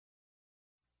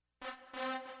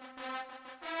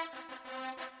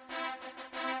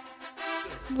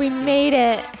We made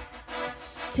it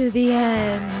to the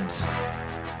end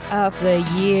of the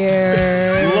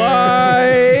year.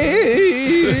 Live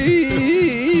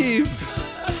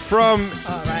from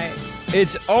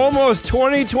It's Almost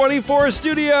 2024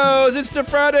 Studios. It's the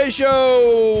Friday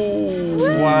Show.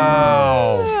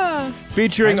 Wow.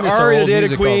 Featuring Ari the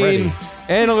Data Queen,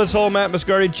 Analyst Hole, Matt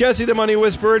Muscardi, Jesse the Money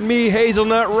Whisperer, and me,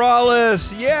 Hazelnut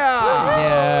Rawless.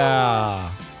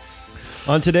 Yeah.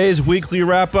 On today's weekly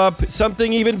wrap-up,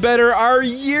 something even better, our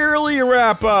yearly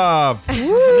wrap-up.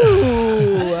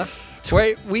 Woo.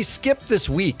 Wait, we skipped this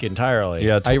week entirely.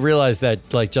 Yeah, I realized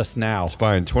that like just now. It's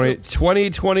fine.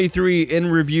 2023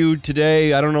 in review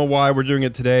today. I don't know why we're doing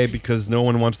it today, because no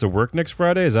one wants to work next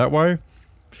Friday. Is that why?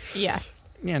 Yes.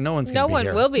 Yeah, no one's No gonna be one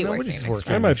here. will be Nobody's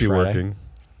working. I might be Friday. working.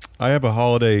 I have a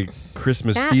holiday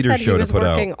Christmas Matt theater said show he to was put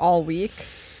working out. all week.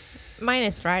 Mine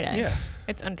is Friday. Yeah.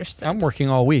 It's understood. I'm working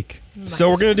all week. So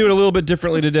we're gonna do it a little bit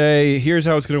differently today. Here's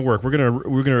how it's gonna work. We're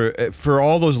gonna for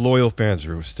all those loyal fans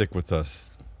who stick with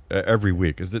us every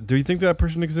week. Do you think that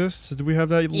person exists? Do we have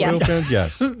that loyal fans?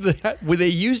 Yes. Well, they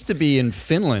used to be in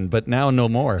Finland, but now no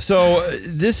more. So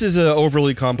this is an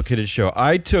overly complicated show.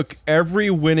 I took every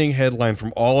winning headline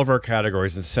from all of our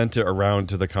categories and sent it around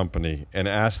to the company and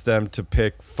asked them to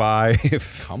pick five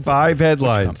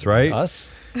headlines. Right?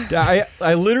 Us?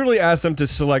 I literally asked them to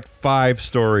select 5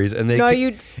 stories, and they No,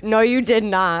 you did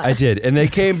not. I did, and they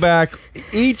came back.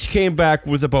 Each came back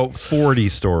with about 40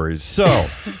 stories. So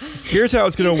here's how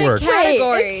it's going to work.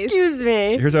 Categories. Wait, excuse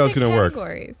me. Here's how it's going to work.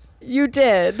 Categories. You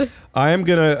did. I'm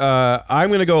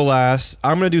gonna go last.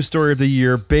 I'm gonna do story of the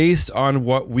year based on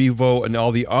what we vote in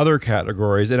all the other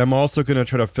categories, and I'm also gonna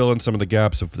try to fill in some of the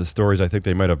gaps of the stories I think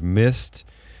they might have missed.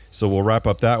 So we'll wrap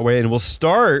up that way, and we'll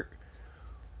start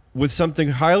with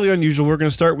something highly unusual. We're going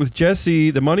to start with Jesse,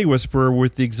 the Money Whisperer,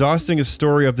 with the exhaustingest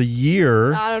story of the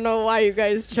year. I don't know why you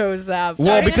guys chose that.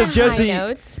 Well, because on a high Jesse,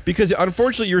 note. because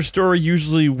unfortunately your story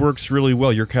usually works really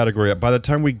well, your category. By the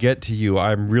time we get to you,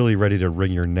 I'm really ready to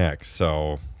wring your neck.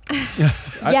 So,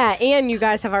 yeah, and you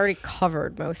guys have already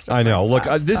covered most of it. I know. Look,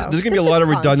 stuff, there's going to be a lot of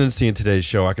redundancy in today's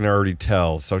show. I can already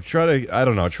tell. So try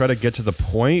to get to the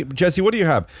point. Jesse, what do you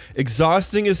have?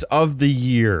 Exhaustingest of the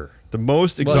year. The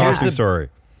most exhausting story.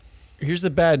 Here's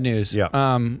the bad news.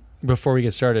 Yeah. Before we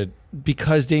get started,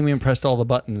 because Damien pressed all the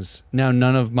buttons, now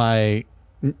none of the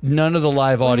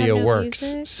live audio no works.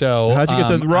 music? So How'd you get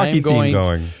the Rocky theme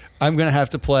going? I'm going to have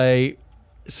to play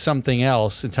something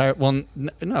else.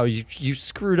 No, you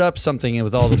screwed up something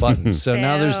with all the buttons. So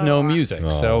now there's no music.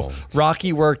 Oh. So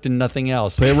Rocky worked and nothing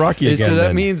else. Play Rocky again. So that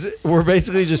then. means we're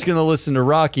basically just going to listen to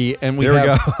Rocky, and we There we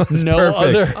have go. It's no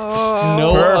perfect.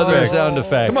 other Perfect. sound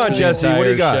effects. Come on, the Jesse, what do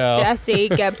you entire got? show. Jesse,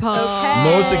 get pumped. Okay.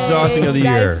 Most exhausting of the you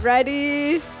guys year.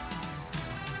 ready?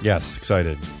 Yes,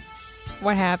 excited.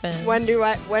 What happened? When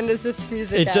does this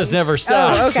music It end? just never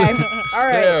stops. Oh, okay. All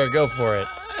right. There, go for it.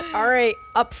 All right.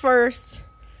 Up first,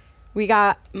 we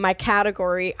got my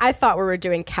category. I thought we were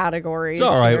doing categories. It's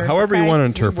all right. here, However okay? you want to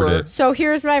interpret it. So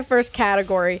here's my first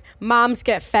category. Moms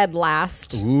get fed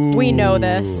last. We know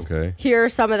this. Okay. Here are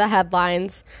some of the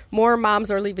headlines. More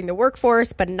moms are leaving the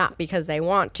workforce, but not because they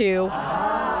want to.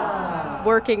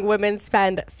 Working women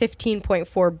spend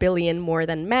 $15.4 billion more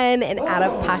than men in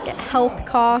out-of-pocket health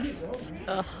costs.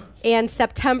 And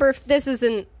this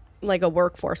isn't like a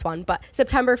workforce one, but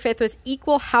September 5th was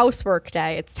Equal Housework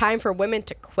Day. It's time for women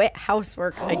to quit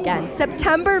housework again.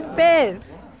 September 5th.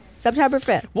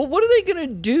 Well, what are they going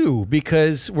to do?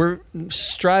 Because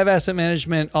Strive Asset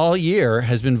Management all year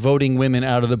has been voting women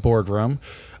out of the boardroom.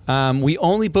 We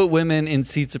only put women in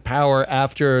seats of power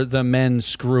after the men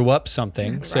screw up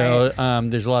something. Right. So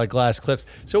there's a lot of glass cliffs.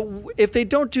 So if they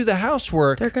don't do the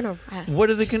housework, they're going to rest. What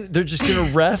are they going to? They're just going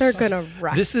to rest? They're going to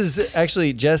rest. This is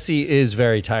actually, Jessie is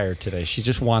very tired today. She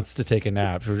just wants to take a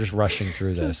nap. We're just rushing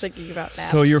through this. Just thinking about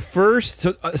that. So your first,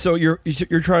 so you're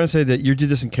trying to say that you did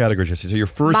this in categories, Jesse. So your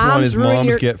first one is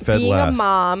moms get fed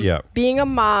last. Being a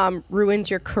mom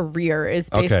ruins your career is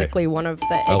basically one of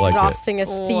the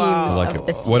exhaustingest themes of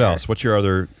this year. What else? What's your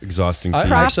other exhausting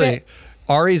theme? Actually,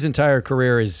 Ari's entire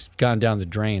career has gone down the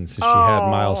drain since she had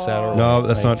Miles Satterwhite. No,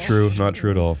 that's not true. Not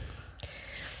true at all.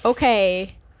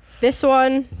 Okay. This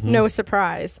one, no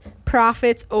surprise.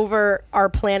 Profits over our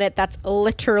planet that's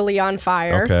literally on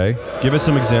fire. Okay. Give us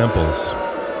some examples.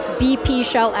 BP,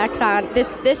 Shell, Exxon.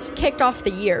 This kicked off the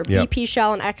year. Yep. BP,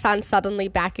 Shell, and Exxon suddenly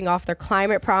backing off their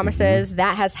climate promises.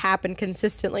 That has happened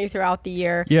consistently throughout the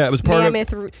year. Yeah, it was part of.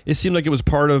 It seemed like it was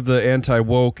part of the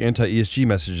anti-woke, anti-ESG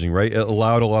messaging, right? It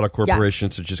allowed a lot of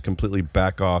corporations to just completely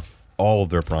back off all of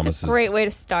their promises. It's a great way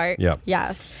to start. Yeah.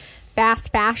 Yes.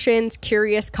 Fast fashion's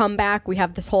curious comeback. We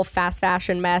have this whole fast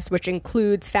fashion mess, which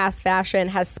includes fast fashion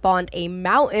has spawned a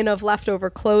mountain of leftover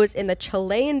clothes in the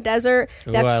Chilean desert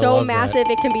that's I so love massive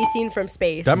it can be seen from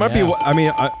space. That might be. I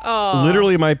mean,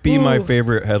 literally might be my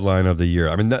favorite headline of the year.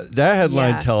 I mean, that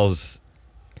headline tells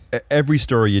every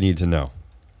story you need to know.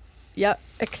 Yep.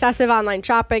 Excessive online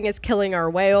shopping is killing our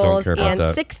whales. Don't care about And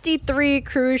that. 63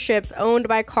 cruise ships owned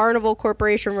by Carnival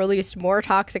Corporation released more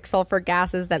toxic sulfur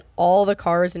gases than all the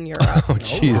cars in Europe. Oh,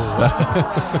 jeez.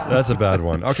 That's a bad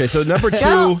one. Okay, so number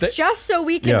 2. Just so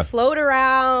we can float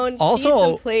around, see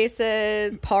some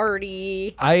places,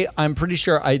 party. I'm pretty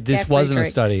sure this Get free wasn't a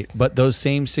drinks. study, but those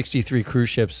same 63 cruise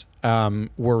ships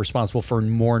were responsible for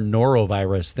more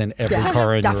norovirus than every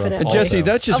car in definitely. Europe. And Jesse, also.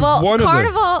 that's just Well, one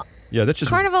Carnival. of the. Yeah, that's just.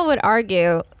 Carnival would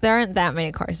argue there aren't that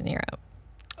many cars in Europe.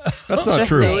 That's not Just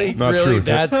true. saying. Not really? true.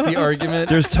 That's the argument.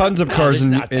 There's tons of cars there's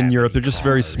not in that Europe. many They're just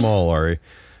very small, Ari.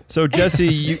 So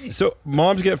Jesse, so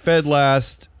moms get fed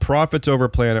last. Profits over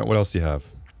planet. What else do you have?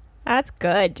 That's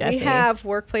good, Jesse. We have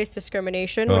workplace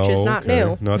discrimination, which is not okay.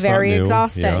 new. No, it's Very not new.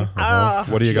 exhausting. Yeah,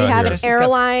 what do you We got have here? an Jesse's got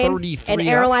airline. 33 An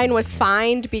airline options was in there.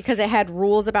 fined because it had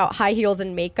rules about high heels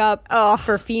and makeup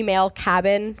for female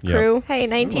cabin Yeah. crew. Hey,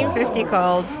 1950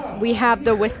 called. We have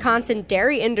the Wisconsin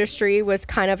dairy industry was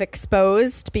kind of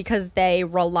exposed because they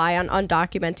rely on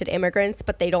undocumented immigrants,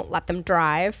 but they don't let them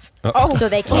drive. So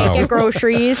they can't get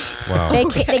groceries. Wow. They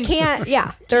can't,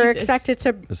 they're Jesus. expected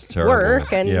to That's terrible.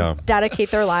 work and Yeah.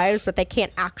 dedicate their lives, but they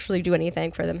can't actually do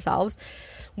anything for themselves.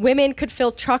 Women could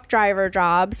fill truck driver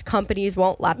jobs. Companies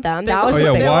won't let them. That was Oh, a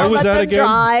yeah, big why one. was that again?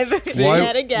 Drive Why-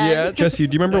 yet again. Yeah. Jesse,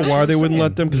 do you remember why they wouldn't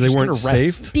let them? Because they Just weren't gonna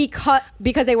safe? rest.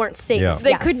 Because they weren't safe. Yeah. They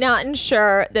Yes. could not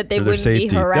ensure that they For their wouldn't be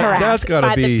safety. harassed That's gotta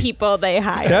by be- the people they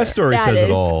hire. That story That says it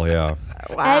is- all, yeah.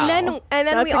 Wow. And then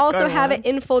That's we a also good have one. it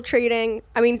infiltrating.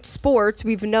 I mean, sports.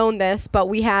 We've known this, but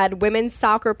we had women's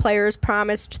soccer players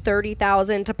promised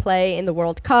 $30,000 to play in the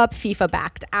World Cup. FIFA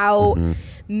backed out. Mm-hmm.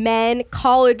 Men,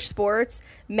 college sports.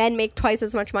 Men make twice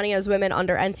as much money as women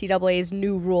under NCAA's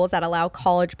new rules that allow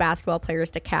college basketball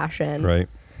players to cash in. Right.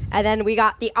 And then we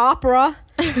got the opera,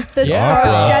 the Yeah.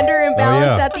 stark gender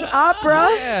imbalance yeah. at the opera.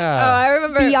 Oh, I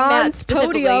remember Beyond Matt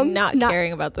specifically podiums, not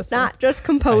caring about this one. Not just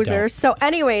composers. So,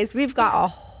 anyways, we've got a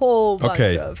whole bunch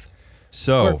Okay. of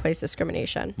So, workplace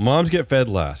discrimination. moms get fed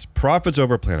last. Profits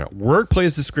over planet.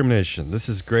 Workplace discrimination. This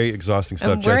is great, exhausting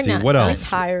stuff, And we're Jesse. not What done. else?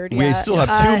 Tired We yet. still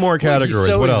have 2 more categories.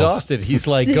 He's so what else? exhausted. He's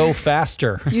like, go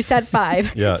faster. You said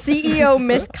 5. Yeah. CEO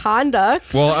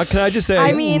misconduct. Well, can I just say,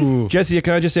 I mean- Jesse,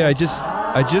 can I just say, I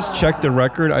just checked the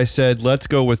record. I said, let's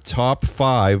go with top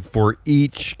 5 for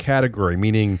each category,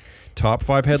 meaning top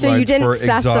 5 headlines you didn't for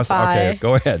exhaust. specify. Okay,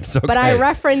 go ahead. It's okay. But I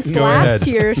referenced Go last ahead.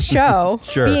 year's show.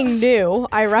 Sure. Being new,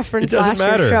 I It referenced doesn't last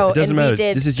matter. year's show. It doesn't and matter. We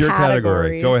did This is your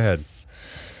category. Go ahead.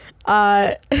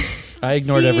 I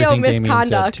ignored CEO everything Damien said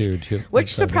misconduct, too.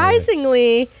 which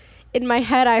surprisingly, in my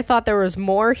head, I thought there was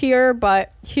more here,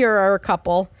 but here are a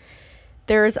couple.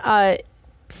 There's a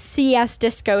CS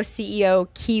Disco CEO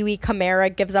Kiwi Camara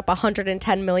gives up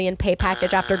 $110 million pay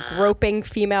package after groping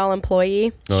female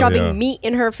employee, Oh, shoving yeah. meat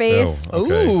in her face. Oh,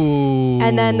 okay. Ooh.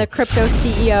 And then the crypto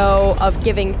CEO of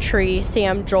Giving Tree,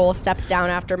 Sam Joel, steps down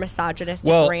after misogynistic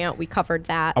Well, rant. We covered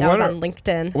that. I That was wanna- on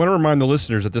LinkedIn. I want to remind the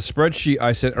listeners that the spreadsheet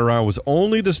I sent around was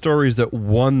only the stories that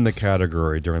won the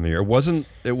category during the year. It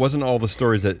wasn't all the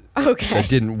stories that Okay.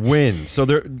 didn't win. So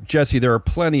there, Jesse, there are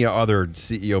plenty of other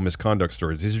CEO misconduct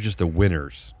stories. These are just the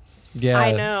winners. Yeah,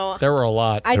 I know. There were a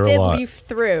lot. I There are a did lot. leaf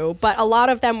through, but a lot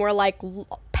of them were like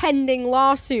pending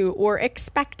lawsuit or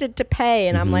expected to pay.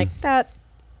 And Mm-hmm. I'm like, that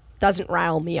doesn't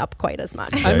rile me up quite as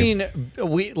much. I mean,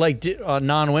 we like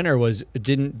non-winner was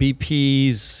didn't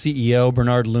BP's CEO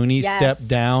Bernard Looney Yes. step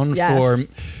down Yes. for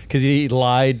because he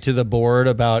lied to the board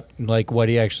about like what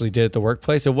he actually did at the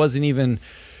workplace. It wasn't even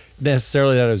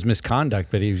necessarily that it was misconduct,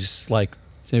 but he was just like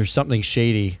there's something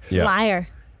shady. Yeah. Liar.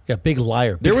 Yeah, big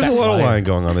liar. There was a Big lot of liar. lying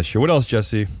going on this year. What else,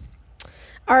 Jesse?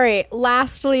 All right.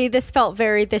 Lastly, this felt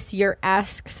very this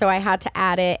year-esque, so I had to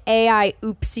add it. AI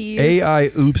oopsies. AI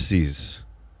oopsies.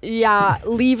 Yeah,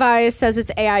 Levi says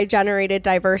its AI-generated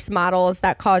diverse models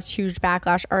that caused huge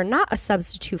backlash are not a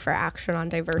substitute for action on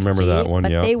diversity. Remember that one,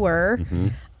 but yeah. they were.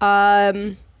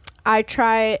 I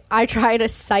tried a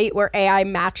site where AI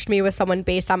matched me with someone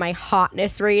based on my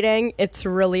hotness rating. It's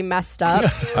really messed up.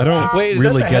 I don't Wait, is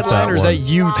really that the get headline that or is one. that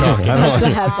you talking? That's the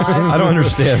headline. I don't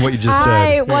understand what you just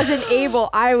I said. wasn't able.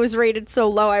 I was rated so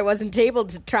low. I wasn't able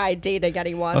to try dating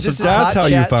anyone. Oh, so This is that's Hot how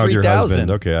you Chat found your 3000.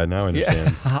 husband. Okay, I now understand.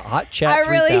 Hot chat. I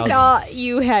really 3000. thought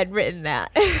you had written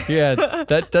that. Yeah,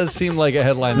 that does seem like a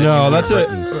headline. That No, you that's would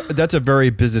have written. a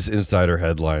very Business Insider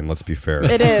headline. Let's be fair.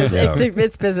 It is. Yeah.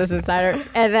 It's Business Insider.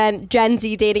 And then then Gen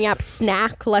Z dating app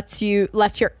Snack lets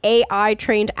your AI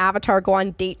trained avatar go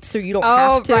on dates, so you don't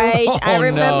have to. Right. I Oh,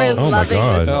 remember no. Oh, my loving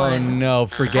God. this Oh one. no,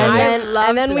 forget And it. then,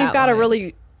 loved we've that got a one.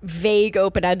 really vague,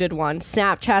 open-ended one.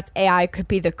 Snapchat's AI could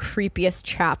be the creepiest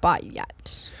chatbot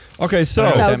yet. Okay, so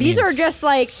What So that these means. are just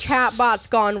like chatbots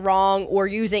gone wrong or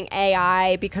using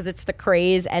AI because it's the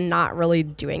craze and not really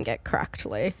doing it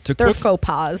correctly. To They're quick- faux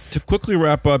pas. to quickly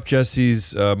wrap up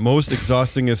Jesse's most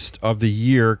exhaustingest of the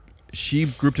year, she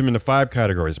grouped them into 5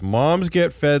 categories. Moms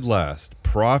get fed last,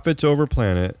 profits over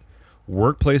planet,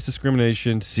 workplace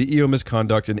discrimination, CEO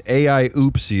misconduct, and AI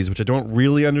oopsies, which I don't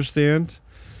really understand.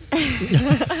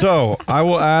 So I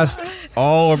will ask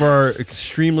all of our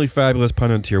extremely fabulous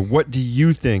pundits here, what do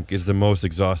you think is the most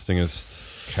exhaustingest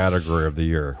category of the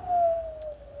year?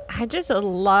 I just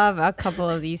love a couple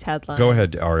of these headlines. Go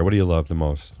ahead, Ari. What do you love the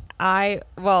most?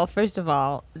 Well, first of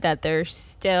all, that there's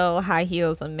still high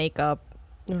heels and makeup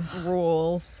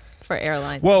rules for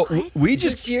airlines. Well, we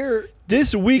just This year,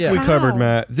 this week Yeah. we covered, Wow.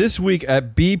 Matt. This week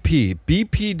at BP,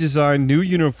 BP designed new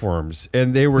uniforms,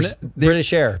 and they were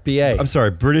British Air, BA. I'm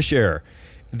sorry, British Air.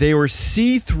 They were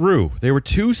see-through. They were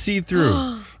too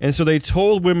see-through, and so they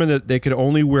told women that they could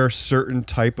only wear certain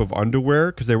type of underwear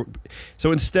because they were.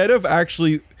 So instead of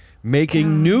actually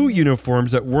making new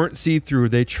uniforms that weren't see-through,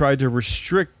 they tried to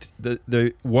restrict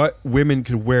the what women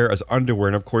could wear as underwear,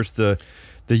 and of course the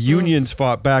unions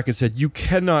fought back and said you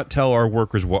cannot tell our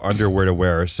workers what underwear to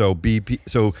wear. So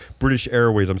British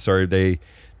Airways, I'm sorry,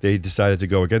 they decided to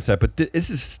go against that. But this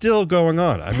is still going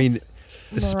on. I mean,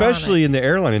 especially in the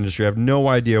airline industry, I have no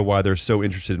idea why they're so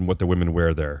interested in what the women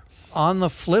wear there. On the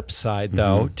flip side,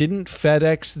 though, didn't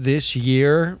FedEx this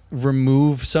year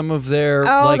remove some of their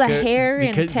the hair and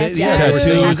because tattoos. they were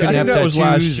saying you Tattoos. couldn't I have think that was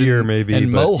last tattoos year, and- maybe,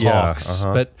 and but yeah, mohawks.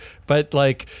 uh-huh. But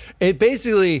like it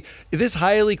basically this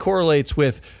highly correlates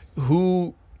with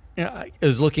who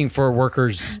is looking for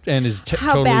workers and is How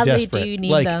totally badly do desperate. you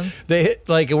need like, them?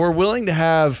 We're willing to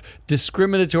have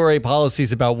discriminatory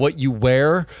policies about what you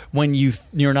wear when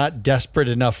you're not desperate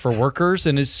enough for workers,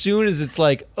 and as soon as it's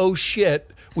like, oh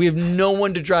shit, we have no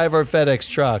one to drive our FedEx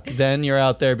truck, then you're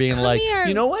out there being like, here.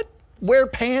 you know what? Wear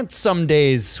pants some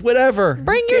days, whatever.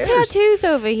 Bring Who your cares? tattoos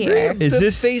over here. Is The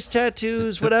this- face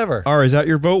tattoos, whatever. All right, is that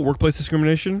your vote? Workplace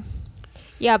discrimination?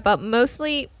 Yeah, but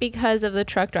mostly because of the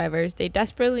truck drivers. They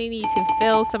desperately need to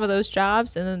fill some of those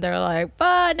jobs, and then they're like,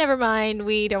 but never mind,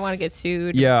 we don't want to get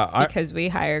sued Yeah, because we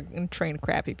hire and train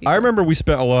crappy people. I remember we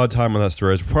spent a lot of time on that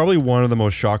story. It's probably one of the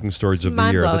most shocking stories of the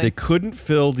year, that mind-blowing. they couldn't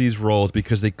fill these roles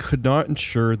because they could not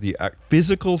ensure the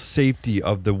physical safety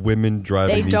of the women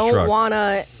driving They these don't trucks. want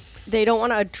to. They don't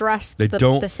want to address They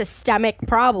don't- the systemic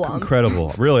problem.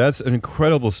 Incredible. Really, that's an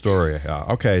incredible story. Yeah.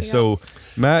 Okay, so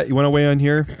Matt, you want to weigh in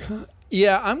here?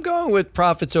 Yeah, I'm going with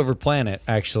profits over planet,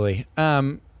 actually.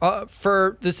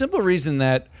 For the simple reason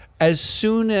that as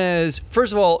soon as,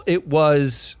 first of all,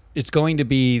 it's going to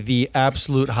be the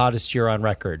absolute hottest year on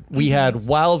record. We had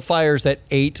wildfires that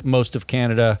ate most of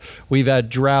Canada. We've had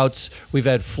droughts. We've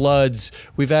had floods.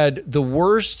 We've had the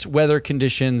worst weather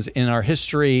conditions in our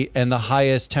history and the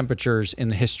highest temperatures in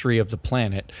the history of the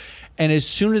planet. And as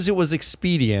soon as it was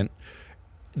expedient,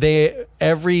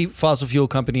 every fossil fuel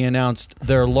company announced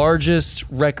their largest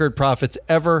record profits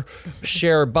ever,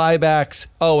 share buybacks.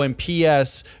 Oh, and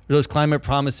P.S. those climate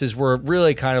promises were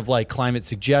really kind of like climate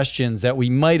suggestions that we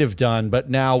might have done, but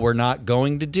now we're not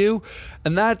going to do.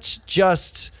 And that's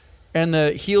just and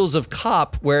the heels of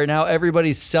COP, where now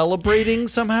everybody's celebrating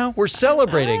somehow. We're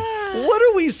celebrating. What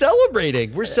are we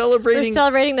celebrating? We're celebrating. We're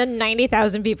celebrating the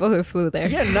 90,000 people who flew there.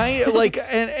 Yeah,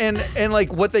 and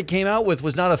like what they came out with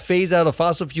was not a phase out of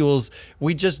fossil fuels.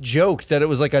 We just joked that it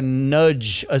was like a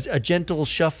nudge, a gentle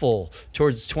shuffle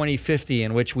towards 2050,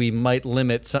 in which we might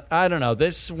limit. Some, I don't know.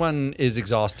 This one is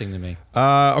exhausting to me.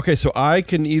 Okay, so I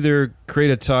can either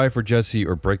create a tie for Jesse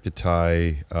or break the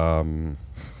tie.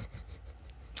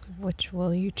 Which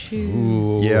will you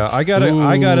choose? Yeah, I gotta.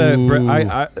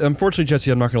 Unfortunately, Jesse,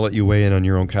 I'm not gonna let you weigh in on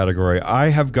your own category. I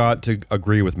have got to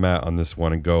agree with Matt on this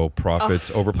one and go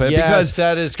profits over plan. Yes, because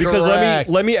that is because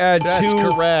correct. let me add That's two.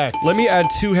 correct. Let me add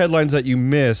two headlines that you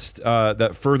missed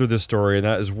that further this story, and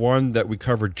that is one that we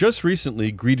covered just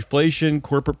recently: greedflation,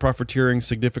 corporate profiteering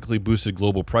significantly boosted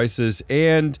global prices,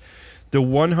 and the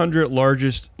 100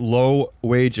 largest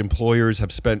low-wage employers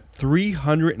have spent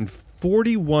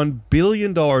 $341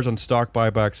 billion on stock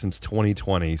buybacks since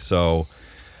 2020. So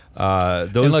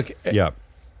those, And look, yeah,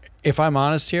 If I'm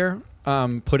honest here,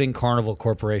 putting Carnival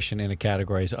Corporation in a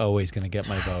category is always going to get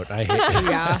my vote. I hate it.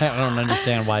 Yeah. I don't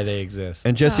understand why they exist.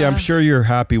 And Jesse, I'm sure you're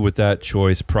happy with that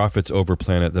choice. Profits over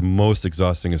Planet, the most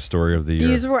exhausting story of the year.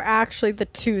 These were actually the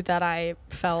two that I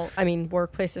felt,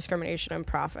 workplace discrimination and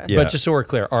profit. Yeah. But just so we're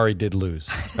clear, Ari did lose.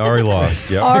 Ari lost.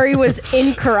 Yeah. Ari was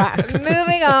incorrect.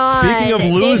 Moving on. Speaking of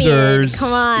Damien, losers,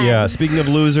 come on. Yeah. Speaking of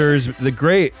losers, the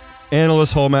great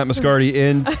analyst hole Matt Moscardi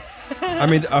in.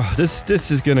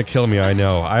 This is gonna kill me. I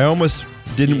know. I almost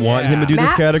didn't want him to do this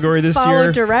Matt category this followed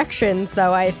year. directions,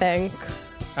 though, I think.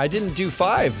 I didn't do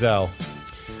 5 though.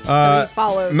 So he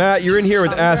followed Matt, you're in here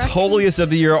with some Ass directions. Holiest of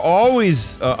the Year,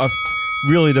 always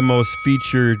really the most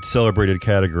featured, celebrated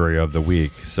category of the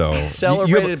week. So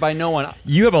Celebrated by no one.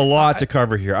 you have a lot to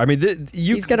cover here. I mean,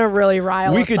 He's going to really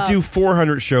rile we us could up. do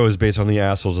 400 shows based on the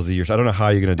assholes of the year. So I don't know how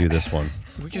you're going to do this one.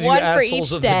 We could One do for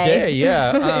assholes each of day. the day.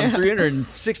 Yeah,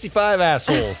 365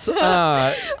 assholes.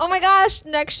 Oh my gosh!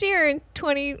 Next year, in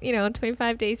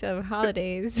 25 days of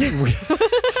holidays, We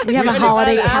have We a should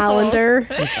holiday have assholes. calendar.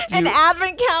 an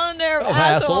advent calendar of Oh,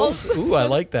 assholes. Ooh, I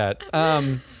like that.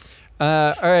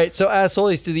 All right, so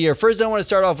assholes to the year. First, I want to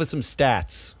start off with some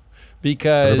stats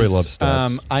because Everybody loves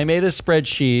stats. I made a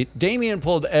spreadsheet. Damien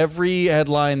pulled every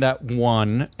headline that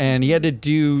won, and he had to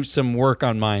do some work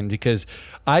on mine because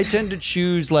I tend to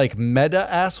choose like meta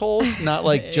assholes, not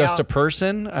like just a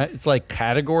person. It's like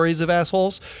categories of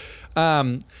assholes.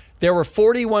 There were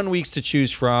 41 weeks to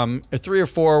choose from. 3 or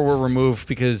 4 were removed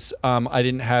because I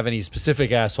didn't have any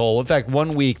specific asshole. In fact, 1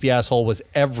 week the asshole was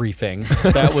everything.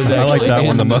 That was actually I like that in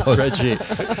one the most.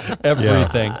 spreadsheet.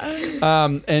 Everything.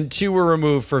 And 2 were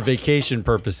removed for vacation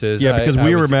purposes. Yeah, because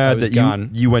we were mad that gone.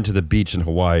 you went to the beach in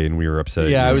Hawaii and we were upset.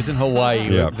 Yeah, at you. I was in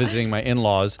Hawaii Yeah. visiting my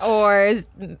in-laws. or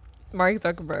Mark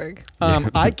Zuckerberg. I Sam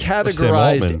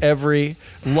categorized Altman. every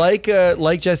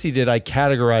like Jesse did. I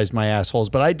categorized my assholes,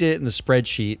 but I did it in the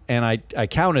spreadsheet and I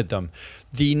counted them.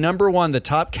 The number one, the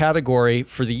top category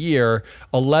for the year,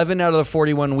 11 out of the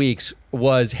 41 weeks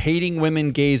was hating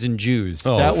women, gays, and Jews.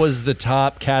 Oh. That was the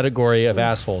top category of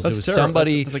assholes. That's it was terrible.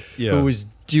 somebody That's like- yeah. who was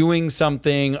doing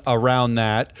something around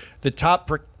that. The top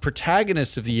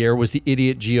protagonist of the year was the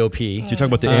idiot GOP. So you're talking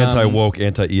about the anti-woke,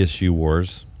 anti-ESG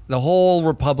wars. The whole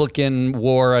Republican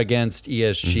war against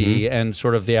ESG Mm-hmm. and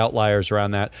sort of the outliers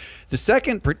around that. The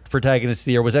second protagonist of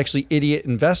the year was actually idiot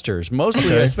investors.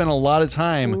 Mostly, I spent a lot of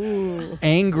time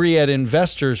angry at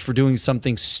investors for doing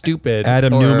something stupid.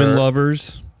 Adam or- Newman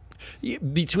lovers.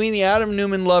 Between the Adam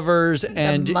Newman lovers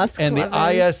and Musk the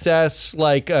lovers. ISS,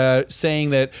 saying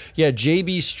that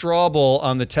JB Straubel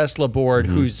on the Tesla board,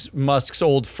 who's Musk's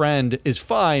old friend, is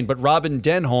fine, but Robin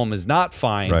Denholm is not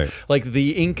fine. Right. Like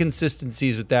the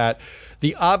inconsistencies with that.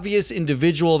 The obvious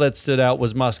individual that stood out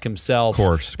was Musk himself. Of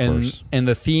course. And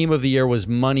the theme of the year was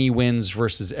money wins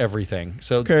versus everything.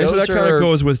 So Okay, so those that kind are- of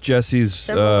goes with Jesse's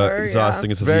Similar,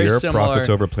 exhausting of the Very year. similar. Profits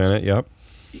over Planet. Yep.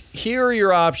 Here are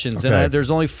your options, Okay. and there's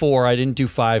only 4. I didn't do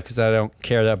 5 because I don't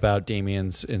care about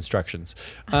Damien's instructions.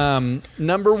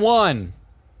 Number 1,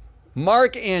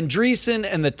 Mark Andreessen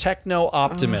and the Techno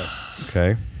Optimists.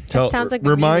 Okay. Sounds like a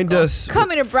remind musical. us.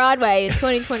 Coming to Broadway in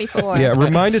 2024. Yeah,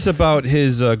 remind us about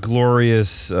his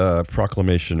glorious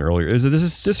proclamation earlier. Is it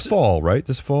this fall, right?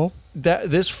 This fall.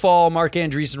 This fall, Mark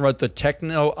Andreessen wrote the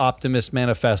Techno Optimist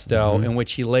Manifesto, in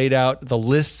which he laid out the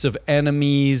lists of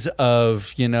enemies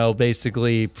of,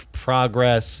 basically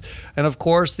progress. And of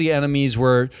course, the enemies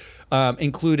were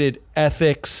included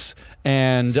ethics.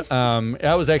 And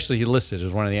that was actually he listed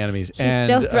as one of the enemies. He's and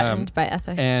still threatened by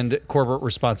ethics. and corporate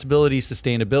responsibility,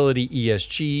 sustainability,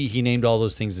 ESG. He named all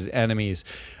those things as enemies.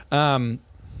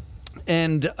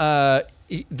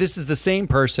 This is the same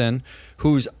person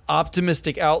whose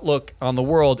optimistic outlook on the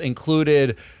world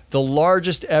included the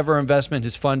largest ever investment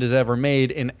his fund has ever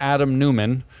made in Adam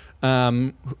Newman,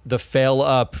 the fail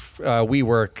up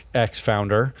WeWork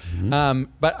ex-founder.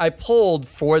 But I pulled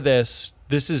for this.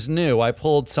 This is new. I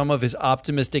pulled some of his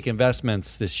optimistic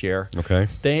investments this year. Okay.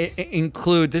 They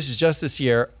include, this is just this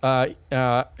year,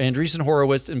 Andreessen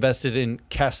Horowitz invested in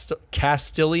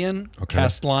Castilian,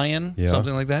 Yeah.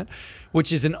 something like that,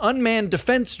 which is an unmanned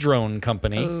defense drone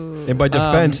company. And by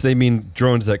defense, they mean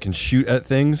drones that can shoot at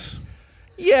things.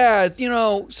 Yeah,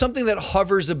 something that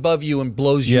hovers above you and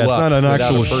blows you Yeah, it's up not an without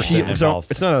actual a person shield.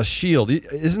 involved. It's not a shield.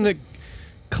 Isn't it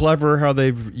clever how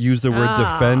they've used the word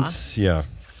defense? Yeah.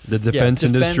 The defense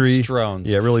industry. drones.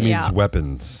 Yeah, it really means Yeah.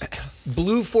 weapons.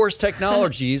 Blue Force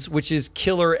Technologies, which is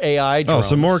killer AI Oh, drones.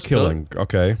 some more killing.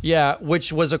 Okay. Yeah,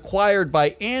 which was acquired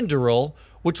by Anduril,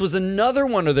 which was another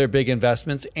one of their big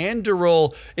investments.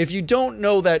 Anduril, if you don't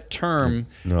know that term,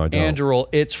 No, I don't. Anduril,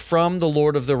 it's from The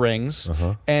Lord of the Rings,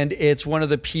 and it's one of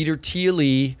the Peter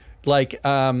Thiele like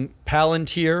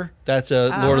Palantir. That's a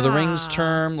Lord of the Rings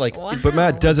term. Like, Wow. But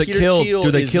Matt, does it Peter kill? Thiel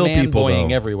Do they is kill people man-boying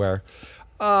though? everywhere?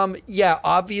 Yeah,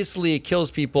 obviously it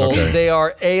kills people. Okay. They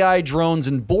are AI drones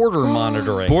and border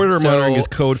monitoring. Border So monitoring is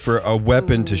code for a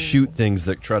weapon to shoot things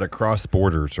that try to cross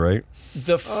borders, right?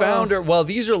 the founder. Well,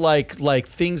 these are like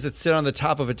things that sit on the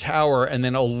top of a tower and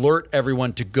then alert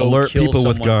everyone to go Alert kill people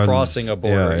someone with guns. crossing a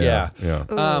border. Yeah.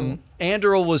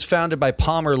 Anduril was founded by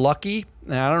Palmer Luckey.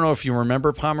 Now, I don't know if you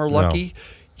remember Palmer Luckey.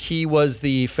 He was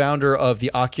the founder of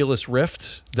the Oculus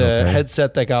Rift, the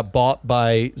headset that got bought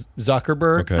by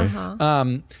Zuckerberg.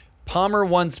 Okay. Palmer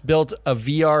once built a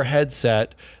VR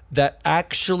headset that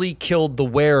actually killed the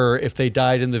wearer if they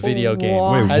died in the video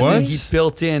game. Wait, As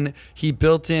in what? he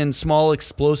built in small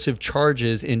explosive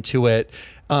charges into it.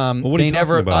 what are They you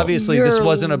never talking about? obviously this You're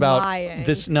wasn't about lying.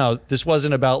 this. No, this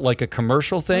wasn't about like a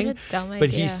commercial thing. What a dumb But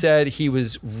he idea. said he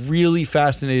was really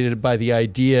fascinated by the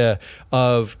idea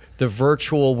of the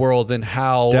virtual world and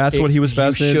how That's what he was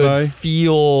fascinated you should by?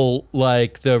 feel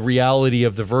like the reality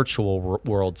of the virtual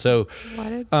world. So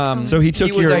What a dumb- So he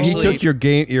took was your actually-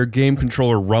 your game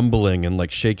controller rumbling and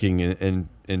like shaking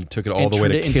and took it all the way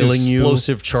to into killing you.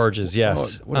 explosive charges.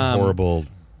 Yes. Oh, what a horrible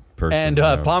person. And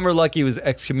yeah. Palmer Luckey was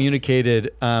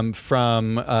excommunicated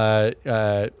from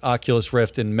Oculus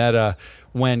Rift and Meta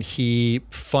when he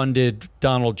funded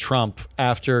Donald Trump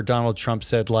after Donald Trump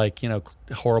said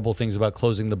horrible things about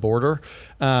closing the border.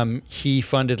 He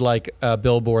funded like a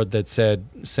billboard that said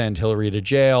 "Send Hillary to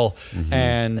jail,"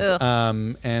 and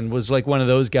was like one of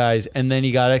those guys. And then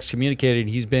he got excommunicated.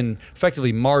 He's been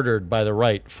effectively martyred by the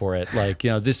right for it.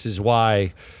 This is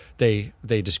why they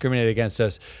discriminate against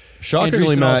us.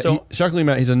 Shockingly,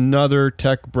 Matt, he's another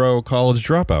tech bro college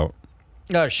dropout.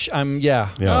 Yeah. Yeah.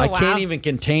 I Oh, can't wow. even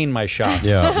contain my shock.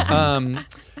 Yeah.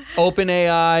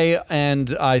 OpenAI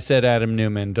and I said Adam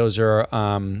Newman. Those are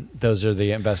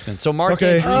the investments. So Mark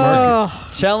Okay.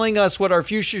 Andreessen telling us what our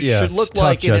future Yeah, should it's look tough,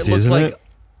 like, Jesse, and it looks isn't like it?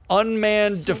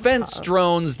 unmanned defense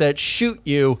drones that shoot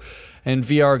you and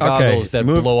VR Okay. goggles that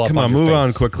blow up. Come on, your move face.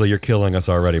 on quickly. You're killing us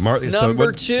already.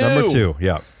 Number two. Number two.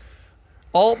 Yeah.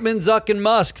 Altman, Zuck, and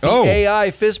Musk, the Oh.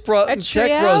 AI fist bro A tech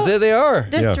trio? bros. There they are.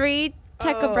 The Yeah. three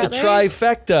tech The brothers.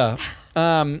 trifecta.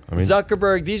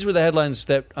 Zuckerberg, these were the headlines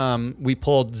that we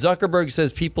pulled. Zuckerberg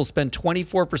says people spend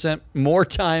 24% more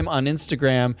time on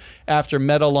Instagram after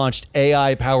Meta launched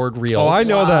AI-powered Reels. Oh, I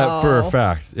know that for a Wow.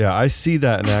 fact. Yeah, I see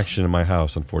that in action in my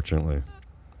house, unfortunately.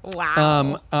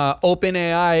 Wow.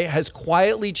 OpenAI has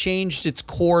quietly changed its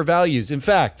core values. In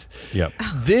fact, Yep.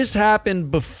 this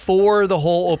happened before the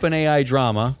whole OpenAI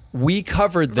drama. We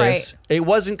covered this. Right. It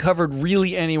wasn't covered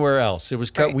really anywhere else. It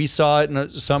was Right. we saw it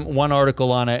in one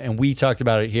article on it, and we talked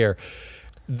about it here.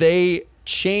 They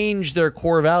changed their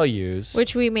core values,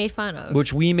 which we made fun of.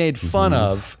 which we made fun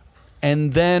of,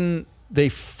 and then they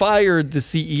fired the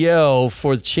CEO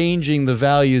for changing the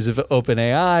values of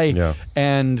OpenAI, Yeah.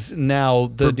 and now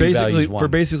the For new values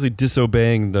won. basically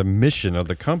disobeying the mission of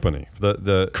the company.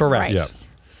 The Correct. Right. Yeah.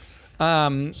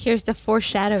 Here's the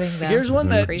foreshadowing, though. Here's one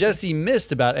that Crazy. Jesse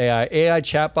missed about AI. AI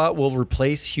chatbot will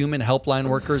replace human helpline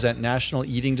workers at National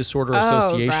Eating Disorder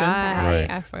Association. Right.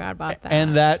 Right. I forgot about that.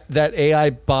 And that AI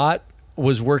bot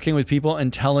was working with people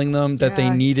and telling them that they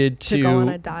Yeah, needed to go on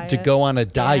a diet. to go on a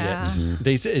diet. Yeah.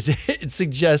 It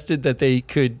suggested that they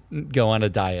could go on a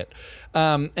diet.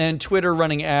 And Twitter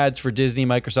running ads for Disney,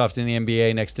 Microsoft, and the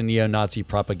NBA next to neo-Nazi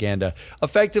propaganda.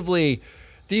 Effectively,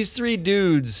 these three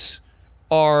dudes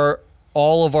are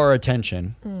all of our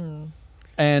attention.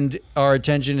 And our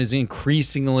attention is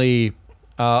increasingly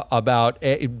about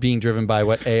being driven by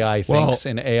what AI thinks,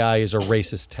 and AI is a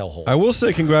racist hellhole. I will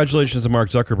say congratulations to Mark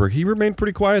Zuckerberg. He remained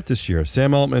pretty quiet this year.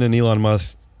 Sam Altman and Elon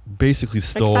Musk basically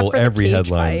stole Except for the every cage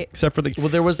headline. fight. Except for the Well,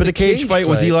 there was but the the cage cage fight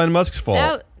was fight. Elon Musk's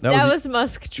fault. that was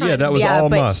Musk trying. Yeah, that was yeah, all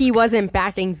but Musk. he wasn't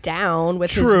backing down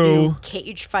with his True. new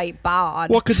cage fight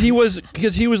bod. Well, because he was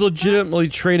legitimately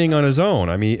training on his own.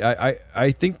 I mean,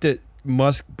 I think that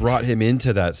Musk brought him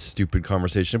into that stupid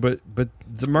conversation, but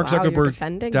Mark Wow, you're Zuckerberg.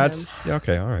 defending That's him. yeah,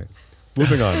 okay. All right,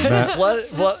 moving on. Matt.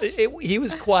 He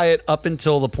was quiet up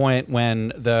until the point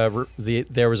when there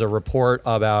was a report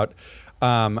about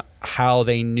how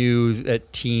they knew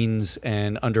that teens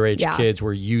and underage Yeah. kids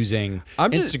were using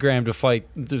I'm just- Instagram to fight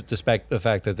despite the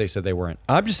fact that they said they weren't.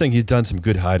 I'm just saying he's done some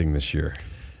good hiding this year.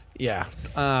 Yeah.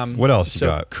 What else you so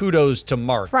got? kudos to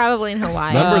Mark. Probably in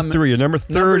Hawaii. Number three, your number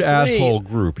third number three. asshole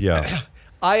group. Yeah.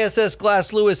 ISS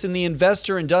Glass Lewis in the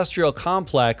investor industrial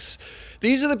complex.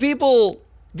 These are the people.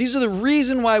 These are the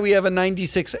reason why we have a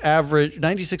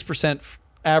 96%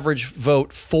 average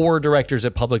vote for directors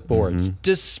at public boards,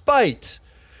 despite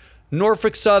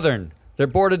Norfolk Southern, Their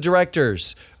board of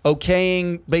directors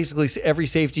okaying basically every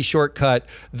safety shortcut.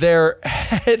 Their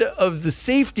head of the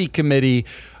safety committee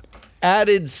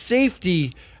added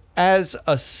safety as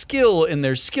a skill in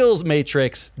their skills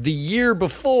matrix the year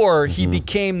before he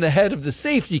became the head of the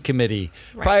safety committee.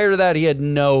 Right. Prior to that, he had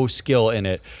no skill in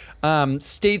it.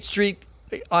 State Street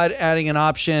adding an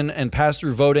option and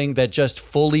pass-through voting that just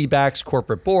fully backs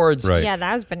corporate boards. Right. Yeah,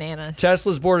 that was bananas.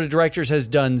 Tesla's board of directors has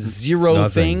done zero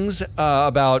things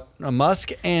about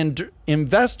Musk, and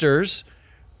investors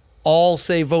all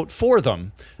say vote for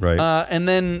them. Right. And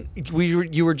then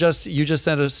you just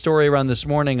sent a story around this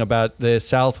morning about the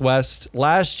Southwest.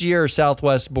 Last year,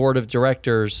 Southwest board of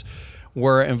directors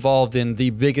were involved in the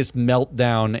biggest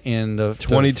meltdown in the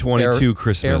 2022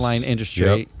 Christmas airline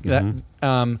industry.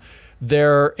 Yep.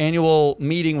 Their annual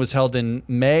meeting was held in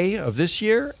May of this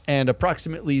year, and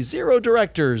approximately 0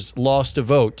 directors lost a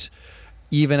vote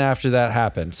even after that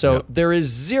happened. So there is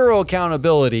zero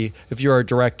accountability if you're a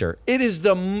director. It is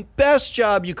the best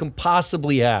job you can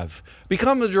possibly have.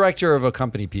 Become the director of a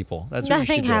company, people. That's what you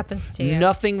should do. Nothing happens to you.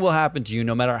 Nothing will happen to you,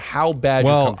 no matter how bad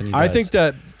your company does. I think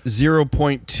that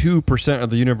 0.2% of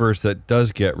the universe that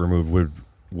does get removed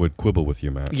would quibble with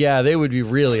you, Matt. Yeah, they would be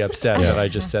really upset that I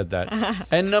just said that.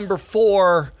 And number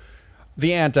 4,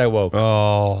 the anti-woke.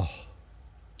 Oh.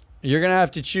 You're going to have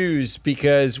to choose,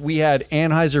 because we had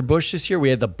Anheuser-Busch this year.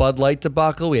 We had the Bud Light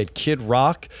debacle. We had Kid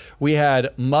Rock. We had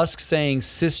Musk saying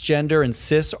cisgender and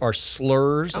cis are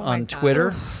slurs on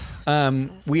Twitter.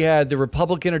 We had the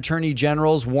Republican attorney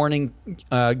generals warning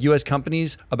U.S.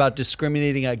 companies about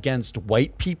discriminating against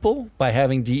white people by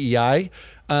having DEI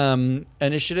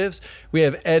initiatives. We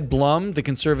have Ed Blum, the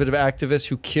conservative activist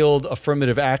who killed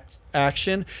affirmative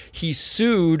action. He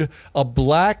sued a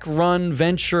black-run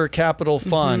venture capital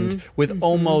fund with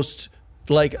almost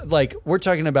like we're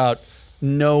talking about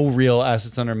no real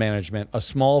assets under management, a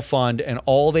small fund, and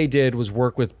all they did was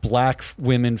work with black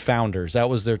women founders. That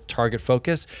was their target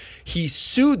focus. He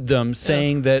sued them,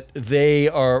 saying that they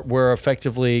were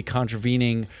effectively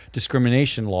contravening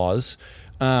discrimination laws.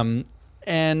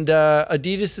 And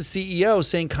Adidas' CEO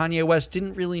saying Kanye West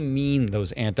didn't really mean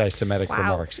those anti-Semitic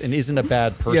remarks and isn't a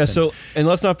bad person. Yeah, so, and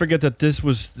let's not forget that this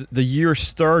was, the year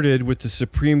started with the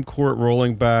Supreme Court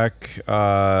rolling back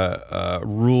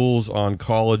rules on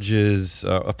colleges,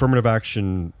 affirmative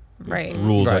action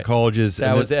rules at colleges.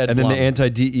 That was Ed And then Blum. the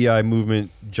anti-DEI movement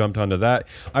jumped onto that.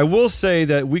 I will say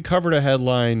that we covered a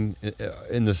headline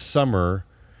in the summer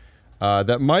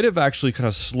that might have actually kind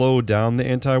of slowed down the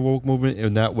anti-woke movement,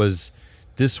 and that was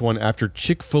this one. After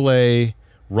Chick-fil-A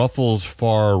ruffles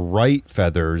far right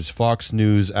feathers, Fox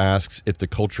News asks if the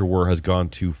culture war has gone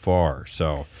too far.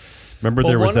 So remember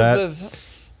there was that.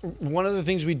 One of the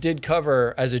things we did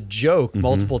cover as a joke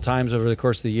multiple times over the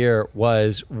course of the year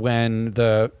was when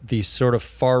the sort of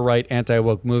far right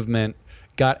anti-woke movement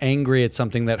got angry at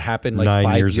something that happened like 9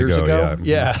 5 years ago.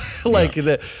 Yeah.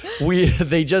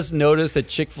 They just noticed that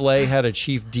Chick-fil-A had a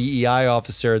chief DEI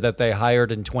officer that they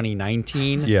hired in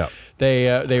 2019. Yeah.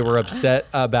 They were upset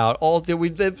about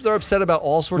they're upset about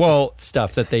all sorts of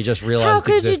stuff that they just realized How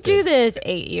could existed. you do this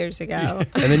 8 years ago?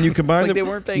 And then you combine like they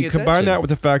weren't paying combine attention. that with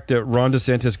the fact that Ron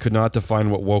DeSantis could not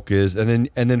define what woke is, and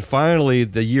then finally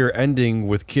the year ending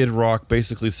with Kid Rock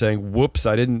basically saying, "Whoops,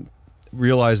 I didn't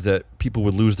realize that people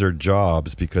would lose their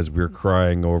jobs because we're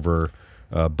crying over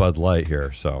Bud Light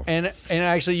here." So and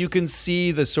actually you can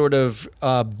see the sort of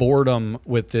boredom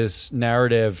with this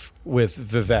narrative with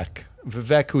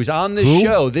Vivek, who's on this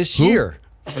show this year.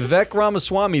 Vivek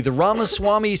Ramaswamy, the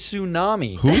Ramaswamy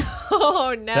tsunami. Who?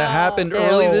 Oh, no. That happened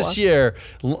early this year.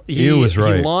 He was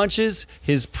right. He launches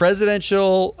his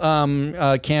presidential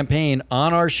campaign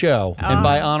on our show. And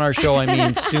by on our show, I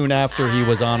mean soon after he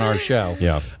was on our show.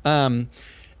 Yeah.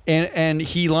 And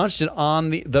he launched it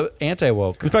on the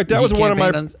anti-woke. In fact, that was one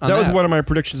of my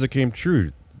predictions that came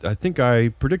true. I think I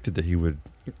predicted that he would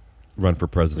run for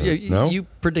president. No? You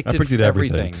predicted, I predicted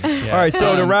everything. Yeah. All right,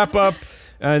 so to wrap up,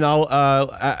 and I'll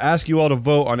ask you all to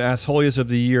vote on Assholiest of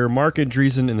the Year, Mark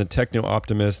Andreessen and the Techno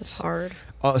Optimists. It's hard.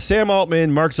 Sam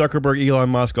Altman, Mark Zuckerberg, Elon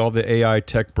Musk, all the AI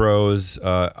tech bros,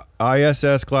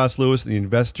 ISS, Glass Lewis, the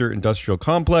Investor Industrial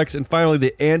Complex, and finally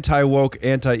the anti-woke,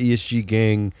 anti-ESG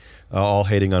gang, all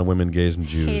hating on women, gays, and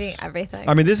Jews. Hating everything.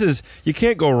 I mean, you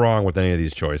can't go wrong with any of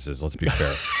these choices, let's be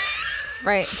fair.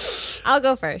 Right. I'll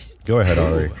go first. Go ahead,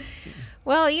 Ari.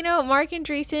 Well, Mark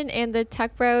Andreessen and the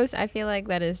tech bros, I feel like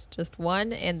that is just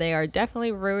one, and they are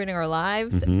definitely ruining our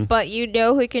lives. But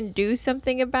who can do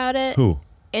something about it? Who?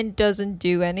 And doesn't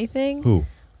do anything? Who?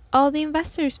 All the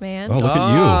investors, man. Oh, look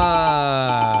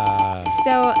at you.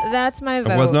 So that's my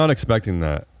vote. I was not expecting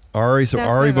that. Ari, so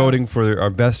That's Ari my vote. voting for our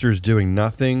investors doing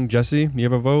nothing. Jesse, you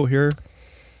have a vote here?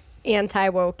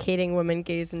 Anti-woke, hating women,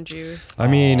 gays, and Jews. I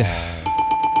mean,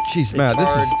 jeez, Matt,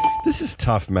 hard. this is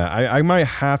tough, Matt. I might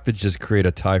have to just create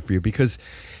a tie for you because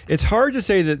it's hard to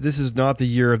say that this is not the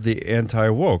year of the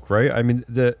anti-woke, right? I mean,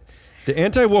 the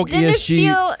anti-woke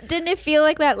ESG. Didn't it feel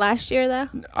like that last year though?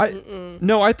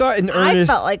 No, I thought in earnest.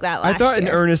 I felt like that last I thought in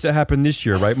year. earnest it happened this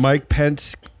year, right? Mike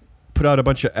Pence put out a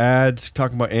bunch of ads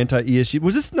talking about anti-ESG.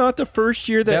 Was this not the first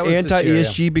year that was this year,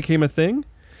 anti-ESG became a thing?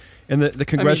 And the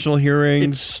congressional It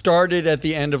hearings. started at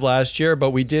the end of last year,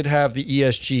 but we did have the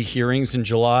ESG hearings in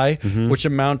July, which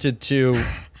amounted to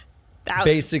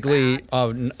basically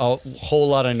a whole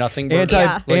lot of nothing.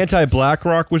 Anti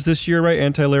BlackRock was this year, right?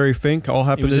 Anti Larry Fink all It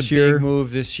happened was this a year. big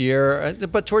move this year,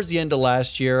 but towards the end of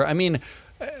last year, I mean,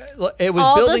 it was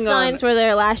All the building signs on. were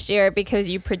there last year because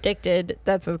you predicted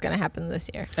that's what's going to happen this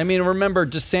year. I mean, remember,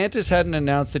 DeSantis hadn't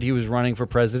announced that he was running for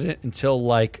president until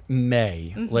like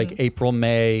May, like April,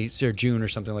 May, or June, or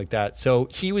something like that. So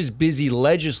he was busy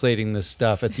legislating this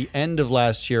stuff at the end of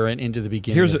last year and into the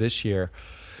beginning of this year.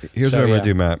 Here's So, what I'm yeah. gonna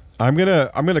do, Matt. I'm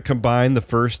gonna combine the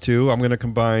first two. I'm gonna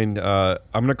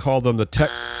call them the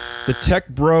tech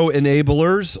bro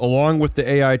enablers along with the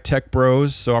AI tech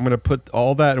bros. So I'm gonna put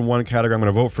all that in one category. I'm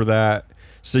gonna vote for that.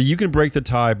 So you can break the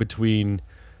tie between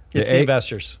It's the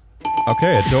investors.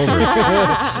 Okay, it's over.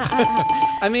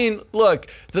 I mean, look,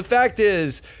 the fact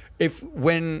is,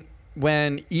 when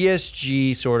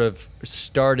ESG sort of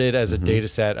started as a data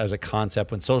set, as a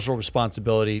concept, when social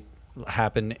responsibility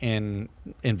happened in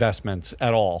investments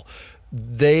at all,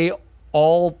 they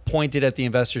all pointed at the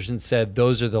investors and said,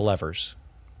 those are the levers.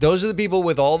 Those are the people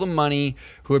with all the money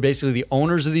who are basically the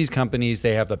owners of these companies.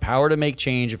 They have the power to make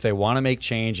change if they want to make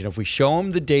change. And if we show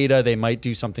them the data, they might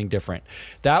do something different.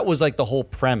 That was like the whole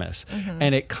premise.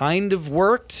 And it kind of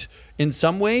worked in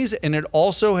some ways. And it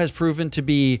also has proven to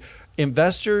be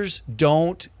investors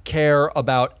don't care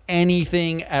about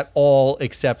anything at all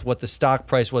except what the stock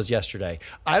price was yesterday.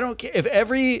 I don't care if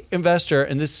every investor,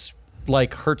 and this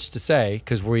like hurts to say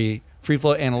because Free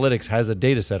Flow Analytics has a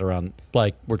data set around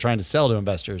like we're trying to sell to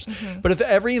investors. But if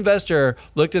every investor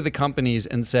looked at the companies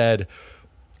and said,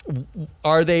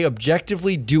 are they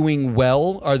objectively doing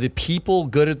well? Are the people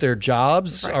good at their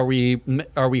jobs? Right.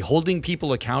 Are we holding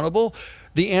people accountable?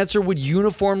 The answer would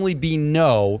uniformly be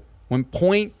no when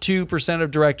 0.2%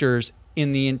 of directors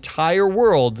in the entire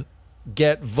world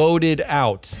get voted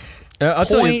out. I'll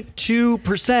tell you,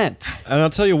 0.2%. and I'll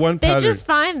tell you one They pattern. just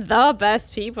find the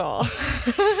best people.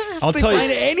 I'll They tell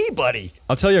find you. anybody.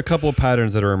 I'll tell you a couple of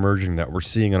patterns that are emerging that we're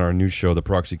seeing on our new show, The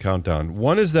Proxy Countdown.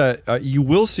 One is that you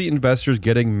will see investors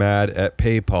getting mad at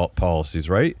pay policies,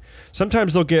 right?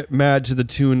 Sometimes they'll get mad to the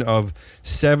tune of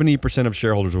 70% of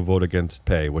shareholders will vote against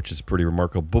pay, which is pretty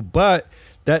remarkable. But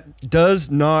that does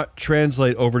not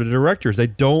translate over to directors. They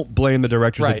don't blame the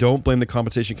directors. Right. They don't blame the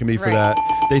compensation committee for that.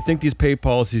 They think these pay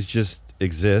policies just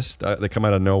exist. They come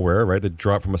out of nowhere, right? They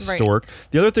drop from a stork.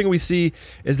 The other thing we see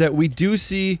is that we do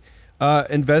see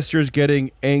investors getting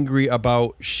angry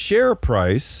about share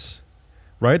price,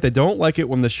 right? They don't like it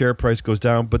when the share price goes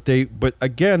down, but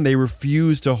again, they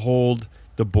refuse to hold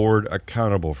the board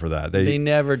accountable for that. They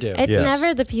never do. It's Yes.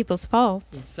 never the people's fault.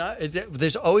 It's not,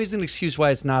 there's always an excuse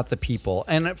why it's not the people.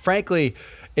 And frankly,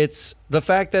 it's the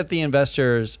fact that the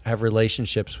investors have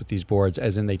relationships with these boards,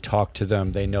 as in they talk to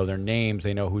them, they know their names,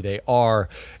 they know who they are,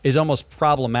 is almost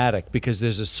problematic because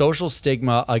there's a social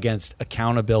stigma against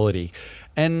accountability.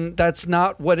 And that's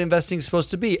not what investing is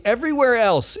supposed to be. Everywhere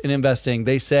else in investing,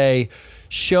 they say,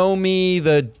 show me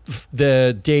the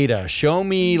data. Show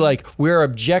me like we're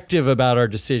objective about our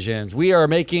decisions. We're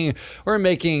making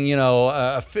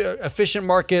efficient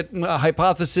market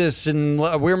hypothesis, and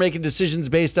we're making decisions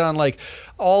based on like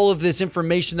all of this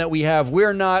information that we have.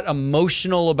 We're not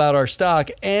emotional about our stock,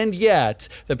 and yet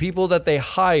the people that they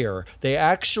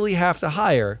actually have to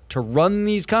hire to run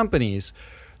these companies,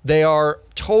 they are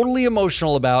totally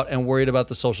emotional about and worried about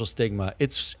the social stigma.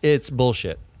 It's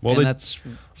bullshit. Well, and that's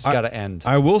got to end.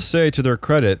 I will say, to their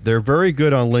credit, they're very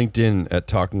good on LinkedIn at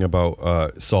talking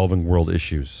about solving world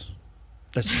issues.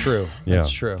 That's true. Yeah.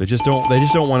 That's true. They just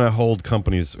don't want to hold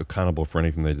companies accountable for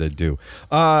anything they do.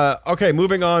 Okay,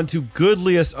 moving on to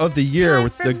Goodliest of the Year Time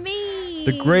with for me.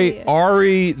 the great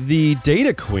Ari, the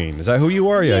Data Queen. Is that who you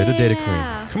are? Yeah, you're the Data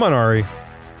Yeah. Queen. Come on, Ari.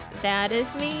 That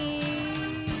is me.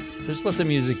 Just let the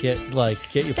music get you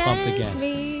That pumped is again.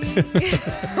 me.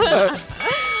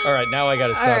 All right, now I got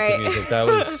to stop right. the music. That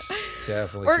was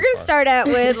definitely. We're too going to far. start out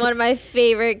with one of my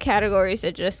favorite categories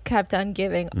that just kept on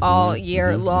giving all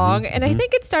year long. And I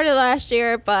think it started last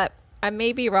year, but I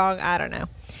may be wrong. I don't know.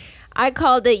 I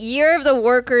called it Year of the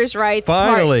Workers' Rights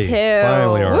Finally. Part 2.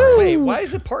 Finally, all right. Wait, why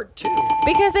is it part 2?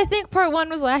 Because I think Part 1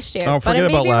 was last year. Oh, but I forget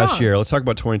may about be last wrong. year. Let's talk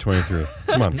about 2023.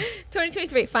 Come on.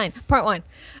 2023, fine. Part 1.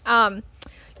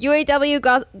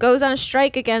 UAW goes on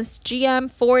strike against GM,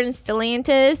 Ford, and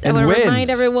Stellantis. I want to remind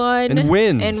everyone. And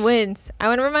wins. And wins. I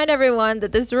want to remind everyone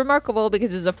that this is remarkable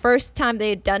because it was the first time they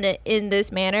had done it in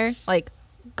this manner. Like,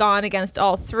 gone against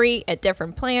all three at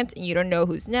different plants, and you don't know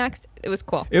who's next. It was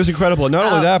cool. It was incredible. Not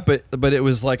only that, but it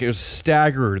was like it was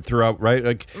staggered throughout, right?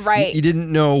 Like you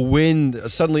didn't know when.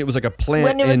 Suddenly, it was like a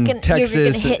plant in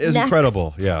Texas. It was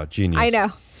incredible. Yeah, genius. I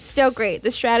know, so great.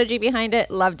 The strategy behind it,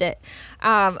 loved it.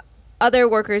 Other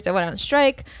workers that went on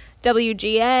strike,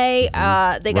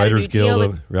 WGA, they got Writers a new deal.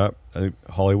 Guild. Yep.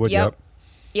 Hollywood. Yep.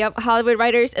 Yep. Hollywood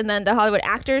writers, and then the Hollywood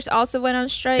actors also went on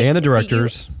strike, and the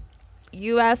directors.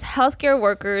 U.S. healthcare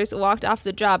workers walked off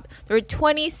the job. There were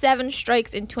 27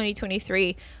 strikes in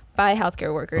 2023 by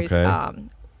healthcare workers. Okay.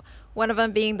 One of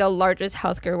them being the largest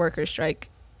healthcare workers strike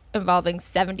involving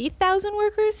 70,000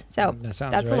 workers. So that's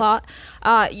right. A lot.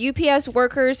 UPS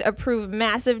workers approve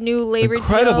massive new labor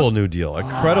Incredible new deal.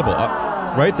 Incredible.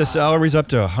 Right? The salary's up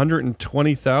to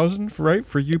 $120,000, right,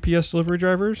 for UPS delivery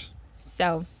drivers?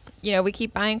 So, we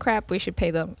keep buying crap. We should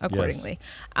pay them accordingly.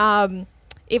 Yes.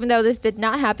 Even though this did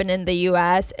not happen in the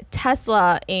U.S.,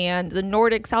 Tesla and the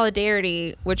Nordic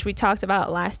Solidarity, which we talked about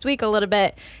last week a little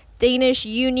bit, Danish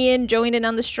Union joined in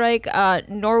on the strike.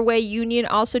 Norway Union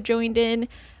also joined in.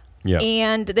 Yeah.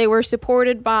 And they were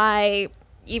supported by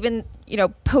even,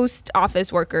 post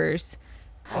office workers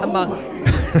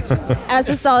as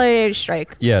a solidarity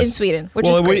strike in Sweden, which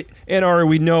is great. And Ari,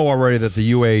 we know already that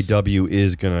the UAW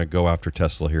is going to go after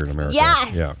Tesla here in America.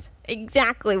 Yes. Yeah.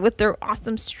 Exactly, with their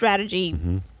awesome strategy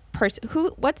person.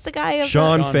 What's the guy?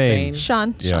 Sean Fain.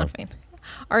 Sean Fain.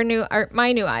 My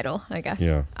new idol, I guess.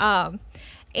 Yeah.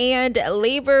 And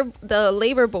the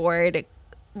labor board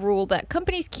ruled that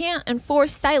companies can't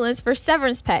enforce silence for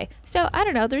severance pay. So I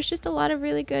don't know. There's just a lot of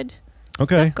really good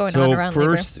stuff going on around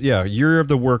first, labor. Year of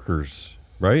the Workers,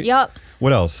 right? Yep.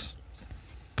 What else?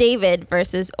 David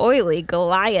versus Oily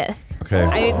Goliath. Okay.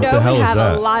 I know we have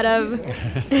a lot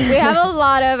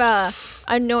of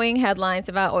annoying headlines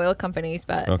about oil companies,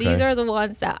 but these are the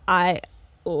ones that I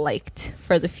liked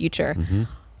for the future.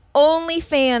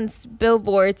 OnlyFans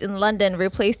billboards in London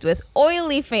replaced with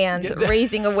Oily Fans,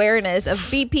 raising awareness of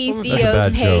BP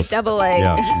CEO's pay double A.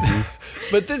 Yeah.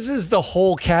 But this is the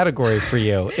whole category for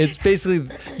you. It's basically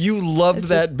you love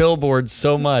that billboard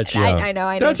so much. Yeah. I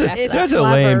know. That's It's a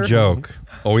lame joke.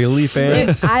 Oily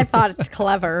Fans. I thought it's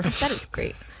clever. That is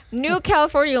great. New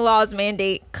California laws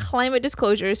mandate climate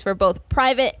disclosures for both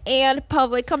private and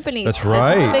public companies. That's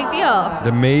right. That's a big deal.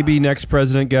 The maybe next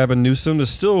president, Gavin Newsom.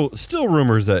 There's still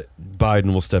rumors that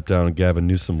Biden will step down and Gavin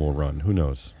Newsom will run. Who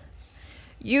knows?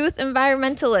 Youth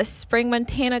environmentalists bring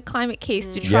Montana climate case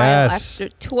to trial after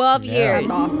 12 years.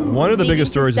 That's awesome. One of the Seeking biggest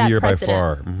to stories of the set year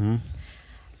precedent. by far.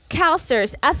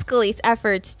 CalSTRS escalates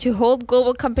efforts to hold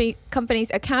global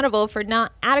companies accountable for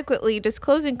not adequately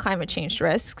disclosing climate change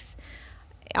risks.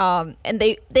 And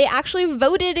they actually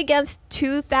voted against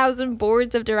 2,000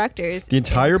 boards of directors. The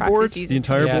entire boards? season The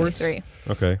entire 2023.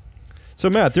 boards? Okay. So,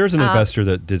 Matt, there's an investor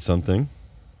that did something.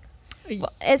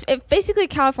 Well, it's basically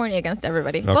California against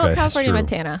everybody. Okay, Well, that's California, true.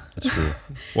 Montana. That's true.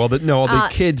 Well, the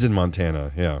kids in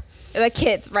Montana, yeah. The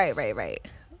kids, right.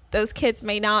 Those kids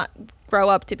may not grow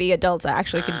up to be adults that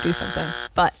actually can do something.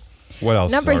 But What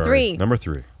else? Number Sorry.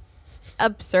 3.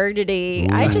 Absurdity.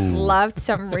 Ooh. I just loved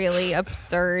some really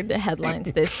absurd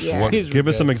headlines this year. Give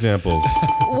us some examples.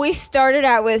 We started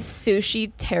out with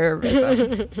sushi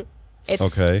terrorism.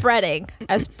 It's spreading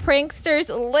as pranksters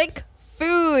lick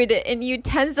food and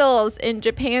utensils in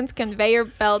Japan's conveyor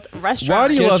belt restaurant. Why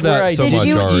do you love that so Did much,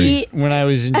 you Ari? eat when I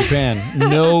was in Japan?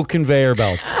 No conveyor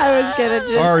belts. I was gonna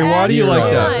just. Ari, why do you Zero.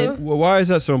 like that? Why is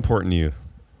that so important to you?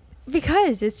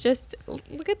 Because it's just,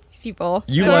 look at these people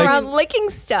You going like- around licking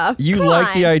stuff. You Come like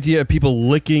on. the idea of people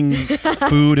licking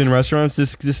food in restaurants?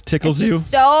 This tickles It's you?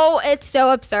 it's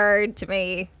so absurd to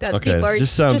me that Okay, people are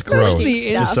just sounds licking gross. The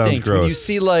stuff. Just sounds instinct when you gross.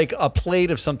 see like a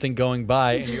plate of something going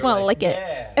by, and just you're wanna like, lick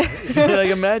it. Yeah. Like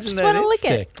imagine Just that wanna lick it.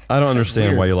 instinct. I don't understand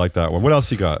Weird. why you like that one. What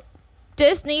else you got?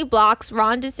 Disney blocks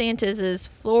Ron DeSantis'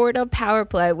 Florida power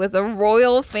play with a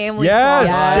royal family. Yes,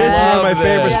 clause. this is one of my Love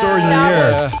favorite this. stories of the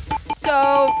year. That was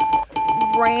so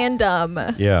random.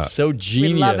 Yeah. So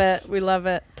genius. We love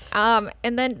it.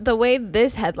 And then the way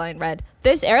this headline read: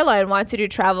 this airline wants you to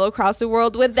travel across the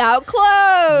world without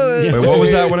clothes. Wait, what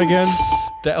was that one again?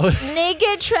 That was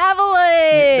Naked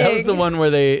traveling. that was the one where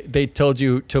they told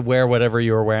you to wear whatever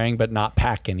you were wearing, but not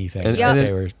pack anything. And,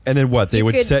 Yep. and then what? They You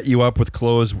would could- set you up with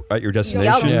clothes at your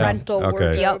destination. Yeah. Rental Okay.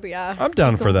 wardrobe, yeah. I'm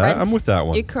down for that. I'm with that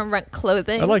one. You can rent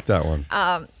clothing. I like that one.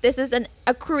 This is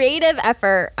a creative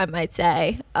effort, I might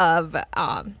say, of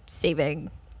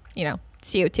saving,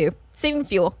 CO2, saving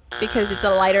fuel because it's a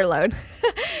lighter load.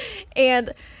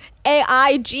 And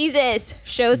AI Jesus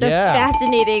shows a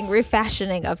fascinating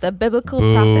refashioning of the biblical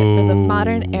prophet for the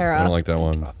modern I era. don't like that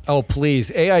one. Oh,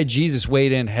 please. AI Jesus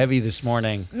weighed in heavy this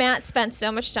morning. Matt spent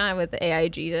so much time with AI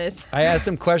Jesus. I asked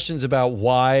him questions about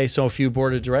why so few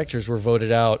board of directors were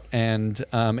voted out, and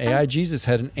AI Jesus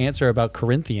had an answer about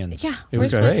Corinthians. Yeah, it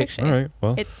was where's my great. picture? All right.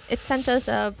 Well, It sent us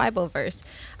a Bible verse.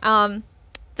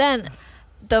 Then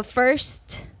the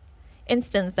first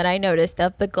instance that I noticed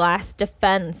of the glass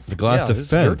defense. the glass Yeah, this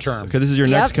is your defense. term. Okay, this is your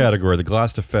next Yep. category. The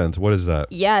glass defense. What is that?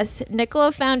 Yes,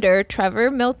 Nikola founder Trevor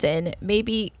Milton may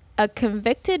be a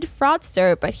convicted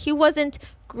fraudster, but he wasn't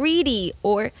greedy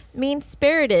or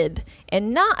mean-spirited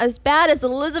and not as bad as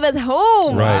Elizabeth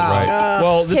Holmes. Right.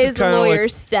 Well, this His is kind of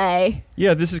lawyers like say.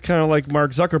 this is kind of like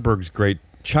Mark Zuckerberg's great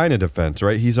China defense,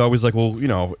 right? He's always like, well,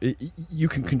 you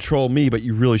can control me, but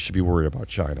you really should be worried about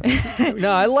China.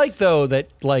 No, I like though that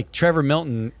like Trevor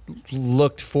Milton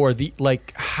looked for the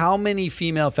how many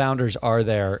female founders are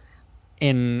there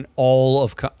in all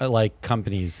of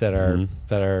companies that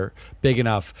are big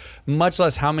enough, much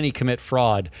less how many commit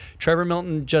fraud. Trevor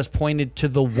Milton just pointed to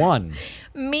the one.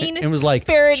 Mean-spirited. It was like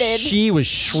she was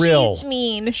shrill. She's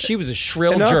mean. She was a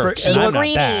shrill And not jerk. for- and She's I'm not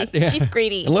greedy. that. Yeah. She's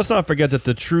greedy. And let's not forget that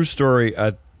the true story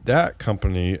at that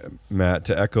company, Matt,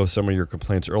 to echo some of your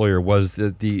complaints earlier, was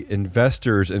that the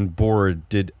investors and board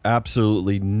did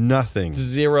absolutely nothing.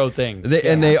 Zero things.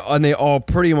 And they all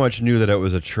pretty much knew that it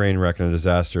was a train wreck and a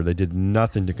disaster. They did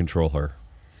nothing to control her.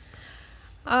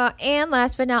 And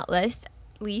last but not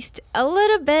least, a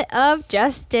little bit of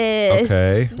justice.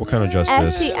 Okay, what kind of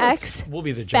justice? FTX We'll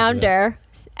be the judge of that. founder,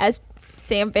 as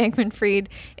Sam Bankman-Fried,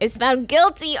 is found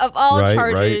guilty of all Right,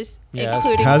 charges, right. Yes.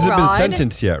 including Hasn't been fraud.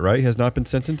 sentenced yet, right? Has not been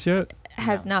sentenced yet?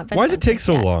 Has not been. Why does it take sentenced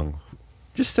so yet. long?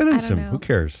 Just sentence I don't him. know. Who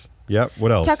cares? Yep.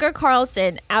 What else? Tucker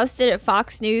Carlson ousted at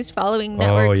Fox News following Oh,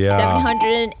 network's yeah.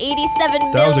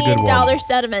 $787 That was a good million one.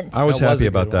 settlement. I was That was happy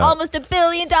a good about one. that. Almost $1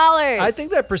 billion. I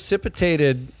think that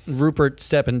precipitated Rupert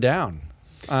stepping down.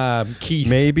 Keith.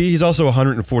 Maybe he's also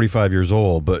 145 years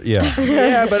old, but yeah.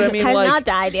 Yeah, but I mean, has like not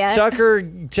died yet.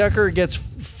 Tucker gets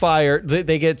fired.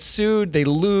 They get sued. They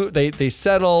lose. They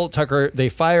settle. They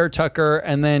fire Tucker,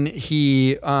 and then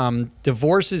he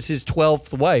divorces his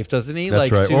 12th wife, doesn't he?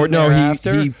 That's like right. soon Or no,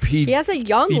 thereafter? he He has a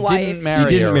young He wife. didn't marry he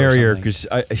didn't her or marry her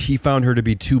something. because he found her to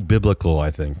be too biblical,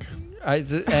 I think.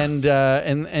 And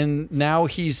now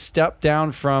he's stepped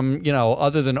down from,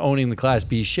 other than owning the Class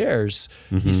B shares,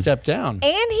 he stepped down.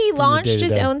 and he launched his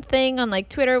day-to-day. own thing on like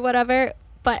Twitter or whatever.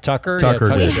 But Tucker Tucker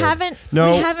we did.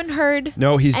 haven't heard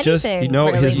No, he's just anything no.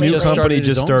 really His new lately. Just started company his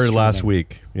just own started last streaming.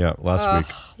 week. Yeah, last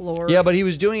week. Lord. Yeah, but he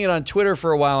was doing it on Twitter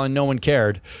for a while, and no one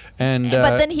cared. And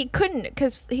but then he couldn't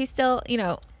because he's still,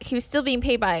 he was still being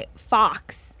paid by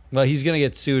Fox. well, he's going to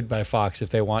get sued by Fox if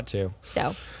they want to.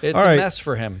 So It's All a right. mess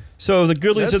for him. So the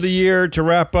goodlies of the That's- year to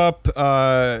wrap up.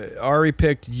 Ari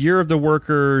picked Year of the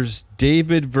Workers,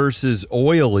 David versus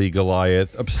Oily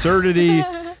Goliath, Absurdity,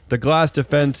 The Glass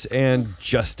Defense, and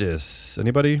Justice.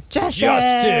 Anybody? justice.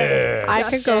 I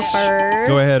could go first.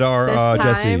 Go ahead, this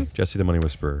Jesse. time. Jesse, the Money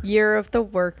Whisperer. Year of the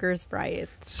Workers' Rights.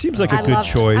 Seems like a I good loved-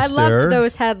 choice I loved there.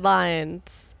 those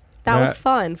headlines. That was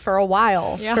fun for a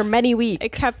while, Yeah. for many weeks.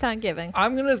 It kept on giving.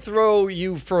 I'm going to throw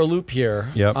you for a loop here.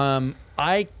 Yep.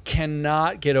 I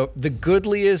cannot get the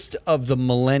goodliest of the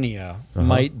millennia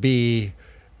might be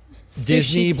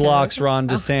Disney Sushi blocks Town. Ron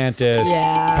DeSantis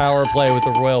Yeah. power play with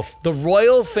the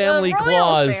royal family royal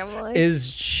clause family.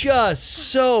 is just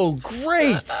so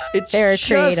great. It's They're just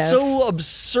creative. so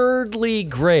absurdly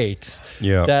great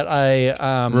Yeah. that I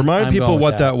Remind I'm people going with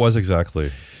what that was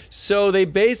exactly. So they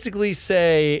basically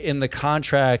say in the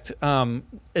contract,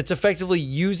 it's effectively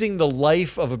using the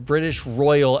life of a British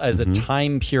royal as a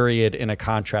time period in a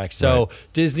contract. So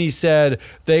Disney said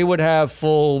they would have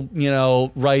full,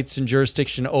 rights and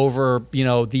jurisdiction over,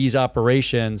 these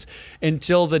operations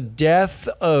until the death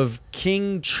of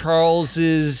King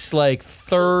Charles's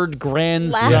third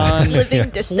grandson, Last living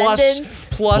descendant.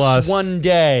 plus 1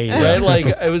 day, right? Like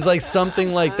it was like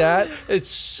something like that. It's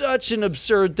such an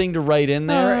absurd thing to write in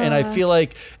there, and I feel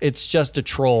like it's just a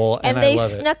troll, and And I they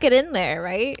love it. snuck it in there,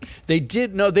 right? They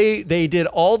did they did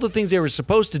all the things they were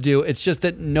supposed to do. It's just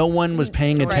that no one was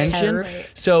paying Right. attention. Right.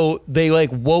 So they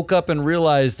woke up and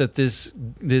realized that this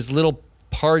little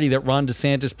party that Ron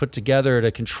DeSantis put together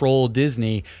to control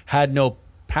Disney had no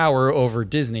power over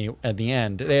Disney at the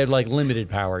end. They had like limited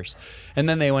powers, and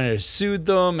then they went and sued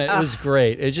them. It was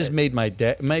great. It just made my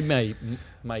day, made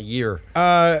my year.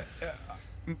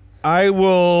 I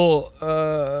will.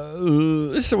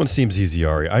 This one seems easy,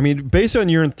 Ari. I mean, based on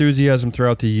your enthusiasm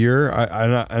throughout the year,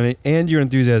 and your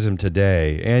enthusiasm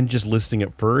today, and just listing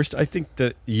it first, I think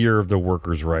the year of the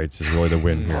workers' rights is really the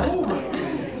win here.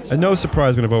 And no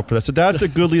surprise, I'm going to vote for that. So that's the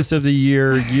good list of the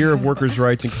year of workers'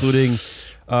 rights, including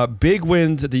big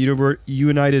wins at the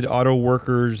United Auto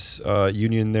Workers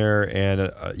Union there,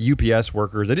 and UPS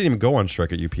workers. They didn't even go on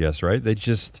strike at UPS, right? They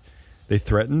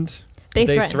threatened.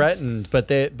 They threatened,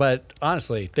 but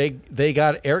honestly, they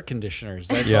got air conditioners.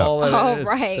 That's all.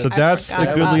 Right. So that's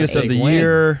the goodliest of the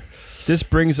year. This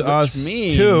brings us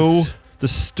to the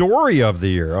story of the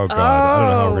year. Oh God, I don't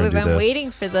know how we're gonna do this. We've been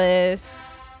waiting for this.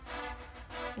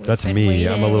 That's me.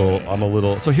 I'm a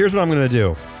little. So here's what I'm gonna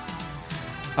do.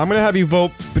 I'm gonna have you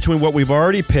vote between what we've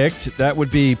already picked. That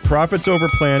would be profits over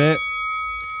planet.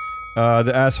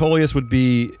 The assholiest would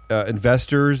be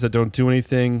investors that don't do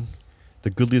anything. The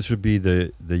goodliest would be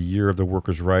the year of the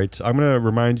workers' rights. I'm going to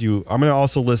remind you, I'm going to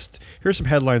also list, here's some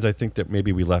headlines I think that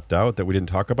maybe we left out that we didn't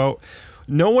talk about.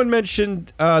 No one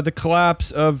mentioned the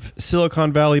collapse of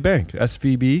Silicon Valley Bank,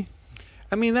 SVB.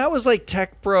 I mean, that was like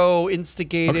tech bro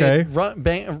instigated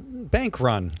bank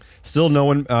run. Still no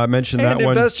one mentioned that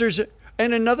one.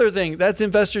 And another thing, that's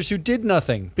investors who did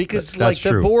nothing because, that's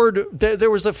the true. board, there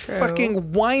was a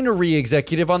fucking winery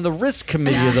executive on the risk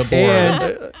committee of the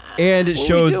board. And it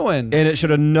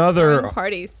showed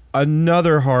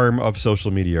another harm of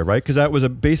social media, right? Because that was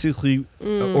basically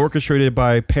orchestrated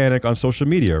by panic on social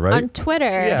media, right? On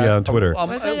Twitter. Yeah, on Twitter.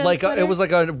 It was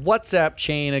like a WhatsApp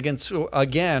chain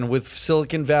again with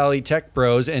Silicon Valley tech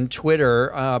bros and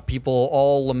Twitter people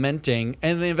all lamenting,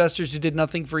 and the investors who did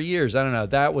nothing for years. I don't know.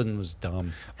 That one was dumb.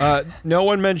 No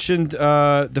one mentioned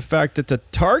the fact that the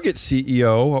Target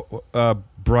CEO,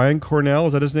 Brian Cornell,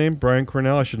 is that his name? Brian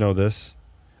Cornell. I should know this.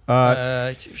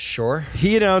 Sure.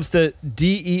 He announced that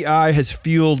DEI has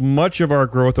fueled much of our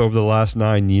growth over the last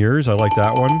 9 years. I like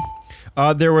that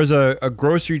one. There was a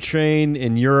grocery chain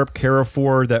in Europe,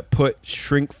 Carrefour, that put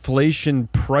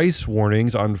shrinkflation price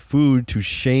warnings on food to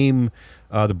shame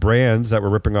the brands that were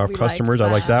ripping off customers.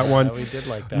 I like that one. We did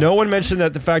like that. No one mentioned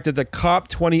that the fact that the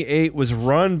COP28 was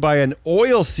run by an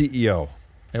oil CEO.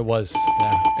 It was.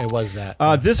 Yeah, it was that.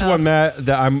 This one, Matt,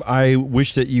 that I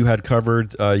wish that you had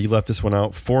covered. You left this one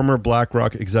out. Former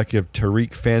BlackRock executive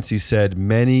Tariq Fancy said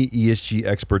many ESG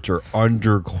experts are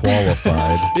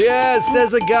underqualified. Yeah,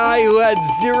 says a guy who had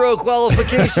zero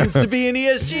qualifications to be an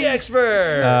ESG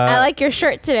expert. I like your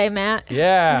shirt today, Matt.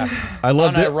 Yeah. I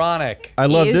love it. Ironic. I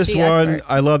love this one. expert.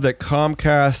 I love that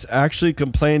Comcast actually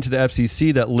complained to the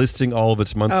FCC that listing all of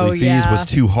its monthly fees was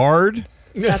too hard.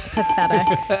 That's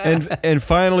pathetic. And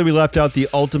finally, we left out the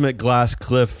ultimate glass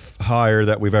cliff hire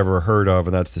that we've ever heard of,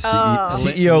 and that's the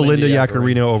CEO Linda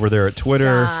Yaccarino over there at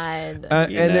Twitter. God.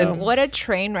 And then What a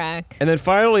train wreck. And then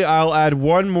finally, I'll add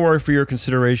one more for your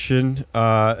consideration,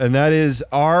 and that is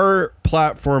our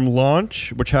platform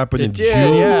launch, which happened in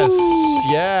June. Yes.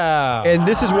 Yeah. And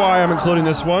this is why I'm including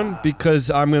this one, because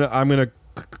I'm gonna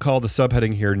call the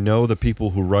subheading here, know the people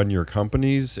who run your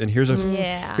companies. And here's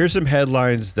some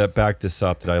headlines that back this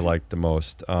up that I like the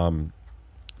most.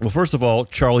 Well, first of all,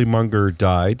 Charlie Munger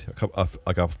died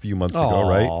like a few months ago,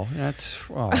 right? That's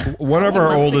one of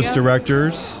our oldest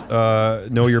directors.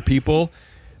 Know your people.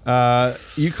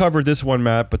 You covered this one,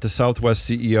 Matt, but the Southwest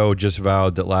CEO just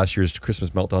vowed that last year's Christmas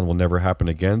meltdown will never happen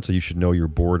again. So you should know your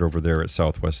board over there at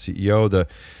Southwest CEO.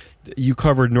 You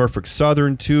covered Norfolk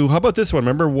Southern, too. How about this one?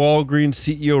 Remember Walgreens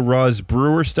CEO Roz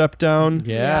Brewer stepped down?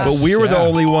 Yeah. But we were the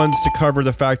only ones to cover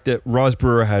the fact that Roz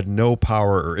Brewer had no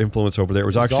power or influence over there. It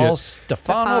was actually all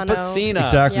Stefano Pacina.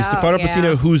 Exactly. Yeah. Stefano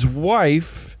Pacina, whose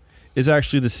wife is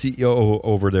actually the CEO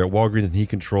over there at Walgreens, and he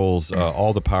controls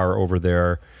all the power over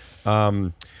there.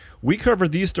 We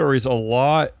covered these stories a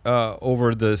lot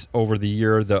over the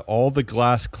year. All the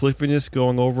glass cliffiness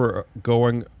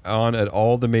going on at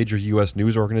all the major U.S.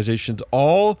 news organizations,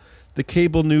 all the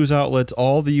cable news outlets,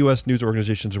 all the U.S. news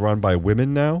organizations are run by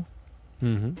women now.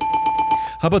 Mm-hmm.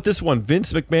 How about this one?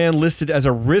 Vince McMahon listed as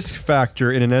a risk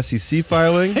factor in an SEC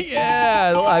filing.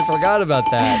 Yeah, I forgot about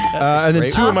that. And then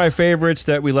two of my favorites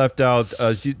that we left out,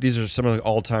 these are some of the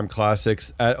all-time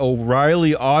classics. At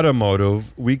O'Reilly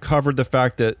Automotive, we covered the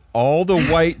fact that all the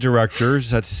white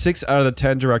directors, that's 6 out of the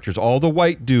 10 directors, all the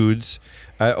white dudes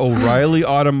at O'Reilly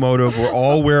Automotive were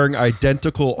all wearing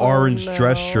identical orange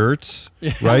dress shirts,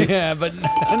 right? Yeah, but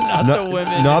not the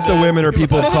women. Not the women or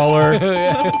people of color.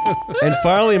 And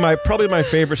finally, probably my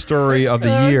favorite story of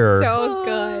the year. So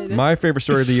good. My favorite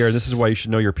story of the year, and this is why you should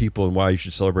know your people and why you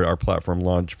should celebrate our platform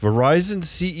launch. Verizon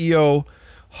CEO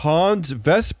Hans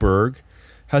Vestberg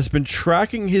has been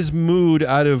tracking his mood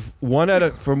from 1 out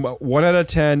of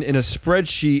 10 in a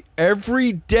spreadsheet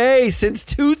every day since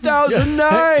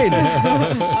 2009.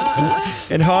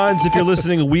 And Hans, if you're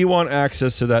listening, we want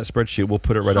access to that spreadsheet. We'll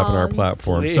put it right up on our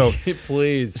platform.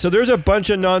 Please. So there's a bunch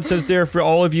of nonsense there for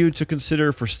all of you to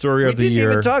consider for story of the year.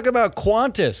 We didn't even talk about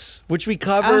Qantas, which we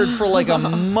covered for like a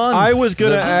month. I was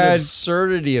going to add the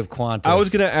absurdity of Qantas. I was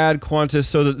going to add Qantas.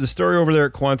 So the story over there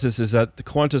at Qantas is that the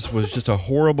Qantas was just a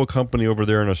horrible company over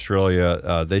there in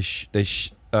Australia.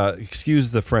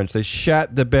 Excuse the French, they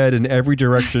shat the bed in every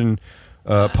direction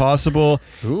possible.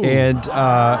 Ooh. And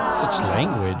such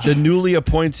language. the newly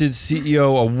appointed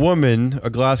CEO, a woman,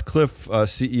 a Glasscliff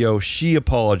CEO, she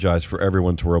apologized for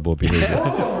everyone's horrible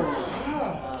behavior.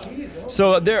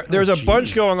 So there's a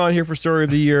bunch going on here for story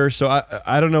of the year. So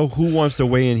I don't know who wants to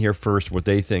weigh in here first, what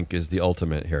they think is the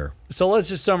ultimate here. So let's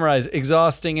just summarize.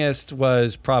 Exhaustingest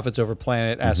was Profits Over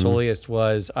Planet. Assholeiest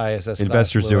was ISS.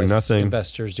 Investors doing nothing.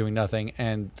 Investors doing nothing.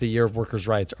 And the Year of Workers'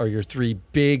 Rights are your three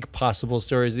big possible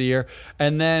stories of the year.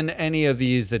 And then any of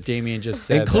these that Damien just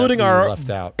said including that we our left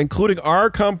out. Including our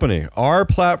company, our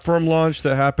platform launch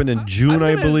that happened in June,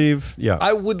 I believe. Yeah.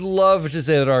 I would love to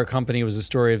say that our company was the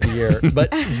story of the year,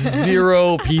 but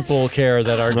zero people care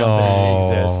that our company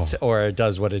exists or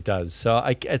does what it does. So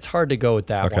it's hard to go with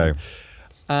that one.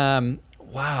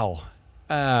 Wow.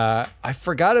 I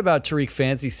forgot about Tariq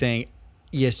Fancy saying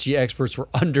ESG experts were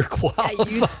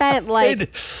underqualified. You spent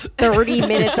like 30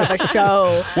 minutes of a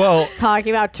show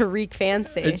talking about Tariq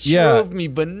Fancy. It drove me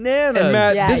bananas. And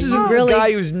Matt, this is a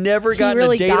guy who's never gotten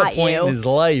a data point in his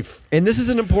life. And this is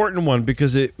an important one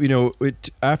because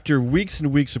after weeks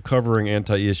and weeks of covering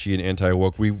anti-ESG and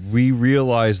anti-woke, we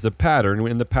realized the pattern,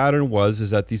 and the pattern was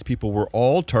that these people were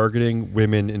all targeting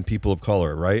women and people of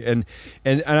color, right? And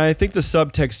I think the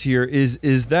subtext here is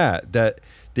that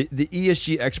the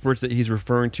ESG experts that he's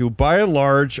referring to, by and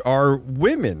large, are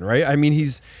women, right? I mean,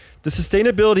 the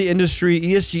sustainability industry,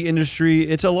 ESG industry,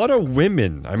 it's a lot of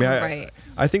women. I mean,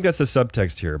 I think that's the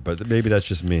subtext here, but maybe that's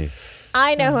just me.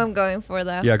 I know who I'm going for,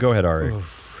 though. Yeah, go ahead, Ari.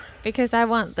 Because I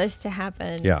want this to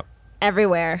happen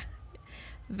everywhere.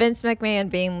 Vince McMahon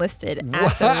being listed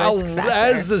as a risk factor.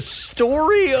 As the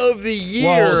story of the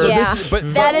year. Well, so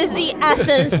that is the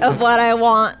essence of what I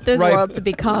want this world to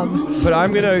become. But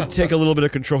I'm going to take a little bit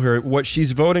of control here. What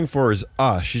she's voting for is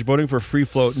us. She's voting for free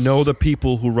float. Know the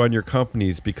people who run your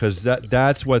companies, because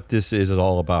that's what this is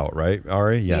all about, right,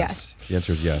 Ari? Yes. The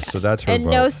answer is yes. So that's her vote.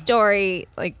 No story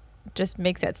just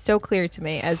makes that so clear to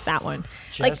me as that one.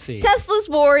 Jesse. Like, Tesla's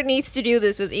board needs to do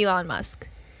this with Elon Musk.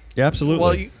 Yeah, absolutely.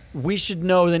 Well, we should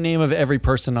know the name of every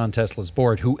person on Tesla's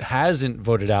board who hasn't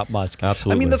voted out Musk.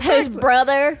 Absolutely. I mean, his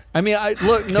brother. I mean,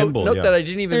 note that I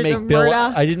didn't even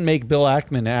make Bill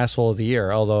Ackman asshole of the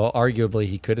year, although arguably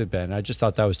he could have been. I just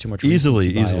thought that was too much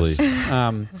easily.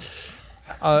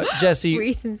 Jesse,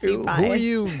 recency who bias. are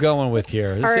you going with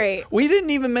here? All right. We didn't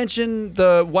even mention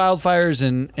the wildfires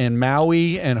in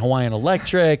Maui and Hawaiian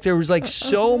Electric. There was like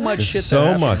so much shit.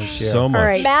 So much. All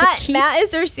right. Matt is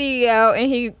their CEO, and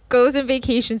he goes on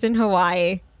vacations in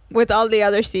Hawaii with all the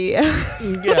other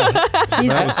CEOs. Yeah.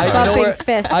 He's bumping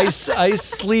fists. I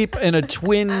sleep in a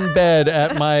twin bed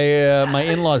at my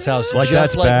in-laws' house, like just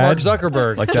that's like bad? Mark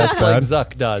Zuckerberg, like that's like bad?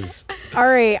 Zuck does. All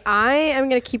right. I am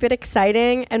going to keep it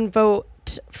exciting and vote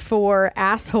for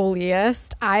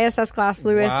assholiest, ISS Glass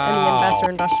Lewis, and the Investor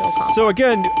Industrial Complex. So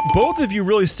again, both of you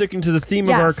really sticking to the theme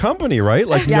of our company, right?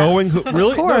 Like knowing who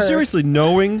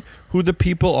knowing who the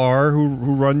people are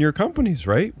who run your companies,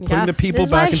 right? Putting the people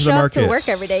back into the market. This is why I show up to work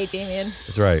every day, Damien.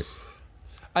 That's right.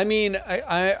 I mean, don't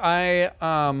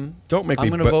make I'm me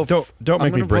gonna vote. Don't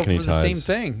make me break any ties. The same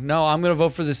thing. No, I'm going to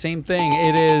vote for the same thing.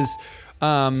 It is.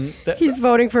 He's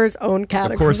voting for his own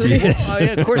category. Of course he is.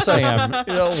 Of course I am.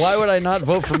 Why would I not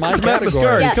vote for my category? Matt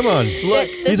Mascari. Come on. Look,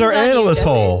 he's our analyst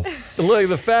hole. Look,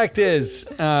 the fact is,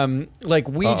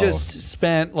 we just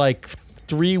spent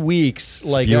 3 weeks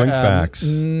spewing facts,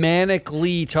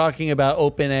 manically talking about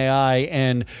OpenAI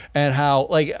and how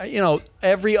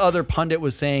every other pundit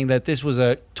was saying that this was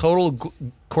a total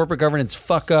corporate governance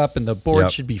fuck up and the board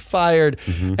should be fired.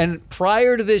 Mm-hmm. And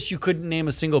prior to this, you couldn't name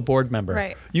a single board member.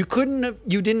 Right. You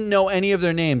didn't know any of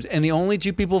their names, and the only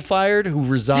two people fired who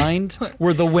resigned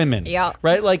were the women. Yeah.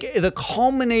 Right. Like the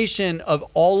culmination of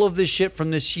all of this shit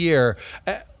from this year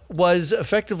was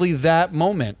effectively that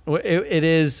moment. It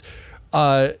is.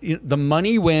 the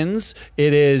money wins.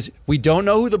 It is, we don't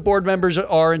know who the board members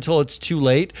are until it's too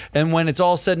late. And when it's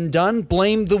all said and done,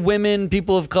 blame the women,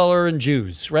 people of color, and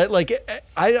Jews, right? Like,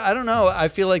 I don't know. I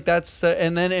feel like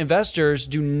and then investors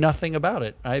do nothing about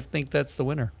it. I think that's the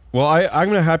winner. Well, I'm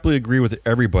going to happily agree with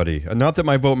everybody. Not that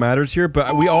my vote matters here,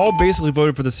 but we all basically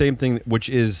voted for the same thing, which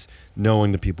is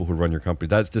knowing the people who run your company.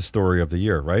 That's the story of the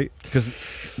year, right? Because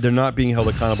they're not being held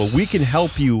accountable. We can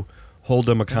help you hold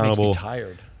them accountable. That makes me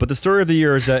tired. But the story of the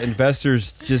year is that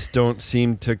investors just don't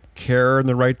seem to care in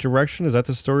the right direction. Is that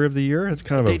the story of the year? It's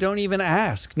kind of They don't even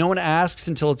ask. No one asks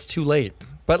until it's too late.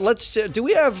 But let's. Do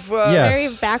we have? Yes.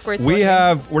 Very backwards. We looking.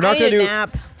 have. We're not I going need to a do.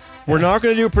 nap. We're not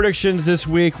going to do predictions this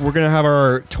week. We're going to have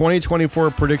our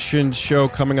 2024 predictions show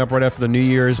coming up right after the New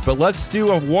Year's. But let's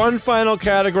do one final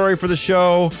category for the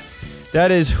show.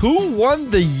 That is, who won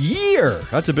the year?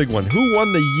 That's a big one. Who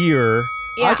won the year?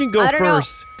 Yeah, I can go I don't know.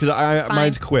 first because Fine.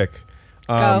 mine's quick.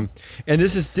 Go. And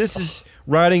this is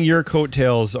riding your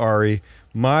coattails, Ari.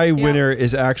 My winner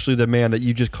is actually the man that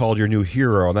you just called your new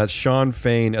hero, and that's Sean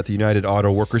Fain at the United Auto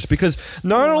Workers. Because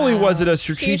not only was it a Huge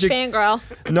strategic, fangirl.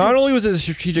 not only was it a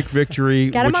strategic victory,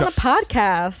 Get him which on the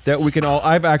podcast. that we can all.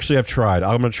 I've tried.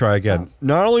 I'm going to try again.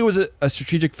 Not only was it a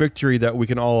strategic victory that we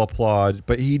can all applaud,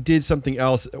 but he did something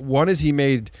else. One is he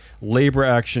made labor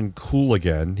action cool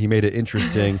again. He made it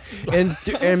interesting, and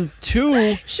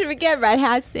two, Should we get Red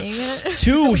Hat saying it?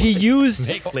 he used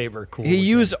Make labor cool. He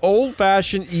used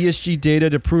old-fashioned ESG data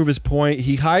to prove his point.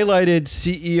 He highlighted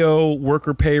CEO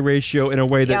worker pay ratio in a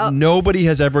way that Yep. nobody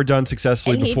has ever done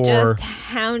successfully And he before. just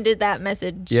hounded that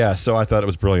message. Yeah, so I thought it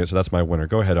was brilliant. So that's my winner.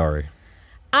 Go ahead, Ari.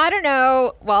 I don't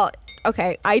know. Well,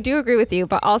 okay, I do agree with you,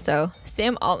 but also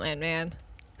Sam Altman, man.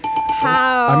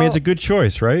 How? I mean, it's a good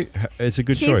choice, right? It's a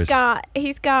good choice.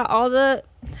 He's got all the.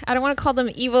 I don't want to call them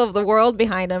evil of the world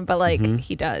behind him, but like Mm-hmm.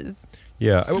 he does.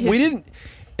 Yeah, we didn't.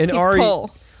 And He's Ari,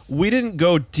 pull. we didn't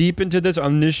go deep into this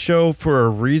on this show for a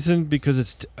reason because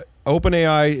it's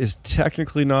OpenAI is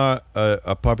technically not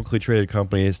a publicly traded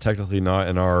company. It's technically not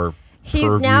in our. He's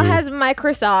purview. now has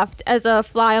Microsoft as a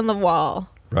fly on the wall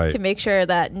Right. to make sure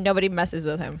that nobody messes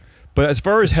with him. But as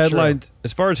far as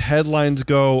It's headlines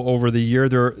go over the year,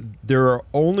 there are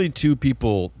only two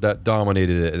people that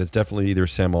dominated it, and it's definitely either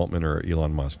Sam Altman or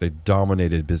Elon Musk. They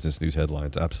dominated business news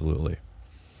headlines, absolutely.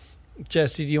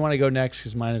 Jesse, do you want to go next?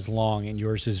 Because mine is long and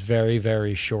yours is very,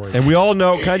 very short. And we all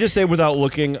know. Can I just say, without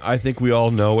looking, I think we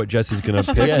all know what Jesse's going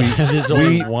to pick. Yeah, there's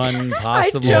only one I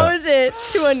possible. chose it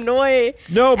to annoy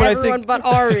No, but everyone I think but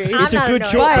Ari. it's a not good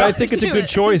annoyed. choice. But I But- think it's a Do good it.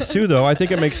 choice too, though. I think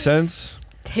it makes sense.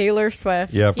 Taylor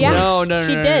Swift. Yeah, of Yeah. course. No,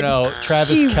 She did. Travis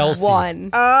She Kelce.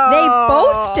 won. Oh. They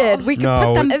both did. We could No.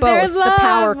 put them Their both. The love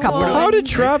power couple. won. How did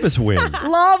Travis win?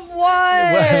 Love won.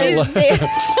 Well,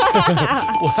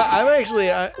 I'm actually.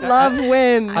 Love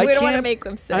wins. I We don't want to can't- make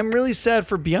them sick. I'm really sad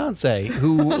for Beyonce,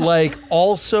 who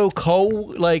also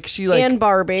she And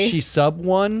Barbie. She sub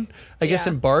won, I guess,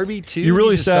 Yeah. in Barbie too. You're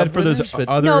really She's a sad sub for those winners, but-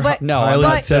 other No, but- No, highly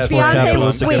I'm But successful Beyonce-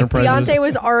 capitalistic wait, enterprises. Beyonce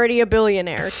was already a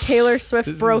billionaire. Taylor Swift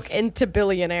This broke is- into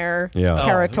billionaire Yeah. Oh,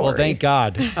 territory. Well, thank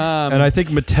God. And I think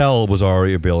Mattel was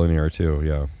already a billionaire too.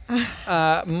 Yeah.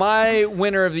 My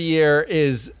winner of the year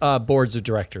is boards of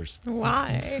directors.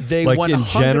 Why? They Like won in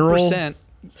 100%. general?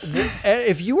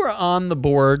 If you are on the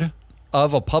board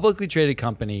of a publicly traded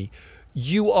company,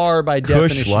 you are by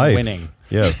definition life. winning.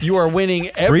 Yeah. You are winning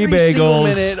Free every single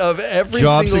bagels, minute of every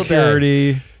Job single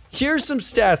security. day. Here's some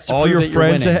stats to All prove your that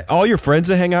friends, you're winning. all your friends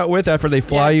to hang out with after they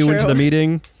fly Yeah, you into true. the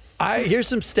meeting. Here's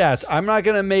some stats. I'm not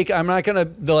gonna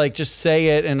like just say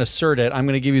it and assert it. I'm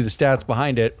gonna give you the stats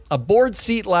behind it. A board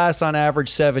seat lasts on average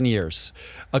 7 years.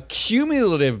 A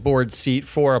cumulative board seat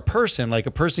for a person, like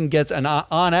a person gets on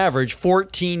average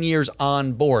 14 years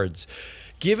on boards.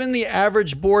 Given the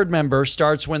average board member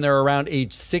starts when they're around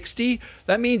age 60,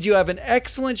 that means you have an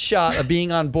excellent shot of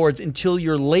being on boards until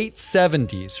your late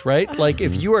 70s, right? Like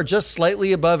if you are just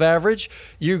slightly above average,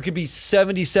 you could be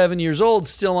 77 years old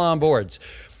still on boards.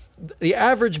 The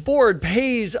average board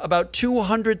pays about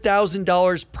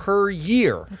 $200,000 per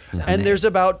year, and there's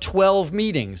about 12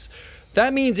 meetings.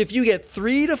 That means if you get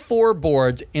 3 to 4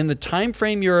 boards in the time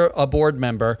frame you're a board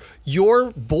member,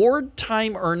 your board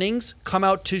time earnings come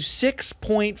out to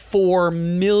 $6.4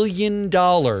 million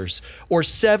or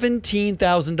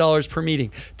 $17,000 per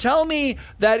meeting. Tell me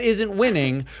that isn't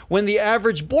winning when the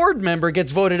average board member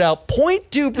gets voted out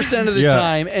 0.2% of the Yeah,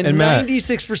 time and Matt-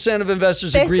 96% of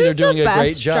investors This agree they're is doing the a best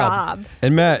great job.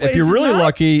 And Matt, if It's you're really not-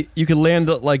 lucky, you could land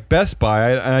like Best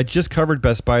Buy. And I just covered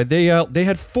Best Buy. They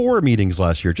had 4 meetings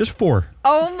last year, just 4.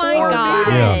 Oh my 4 God.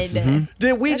 meetings. Yeah.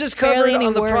 That we That's just covered barely any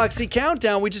on the work. proxy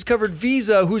countdown. We just covered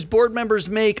Visa, whose board members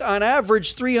make on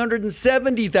average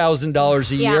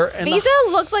 $370,000 a year. And Visa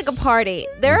looks like a party.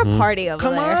 They're a party over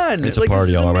come there. on, It's a party, this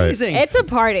is all right. amazing. It's a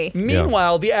party.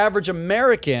 Meanwhile, the average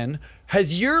American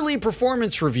has yearly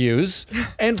performance reviews,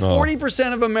 and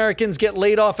 40% of Americans get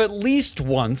laid off at least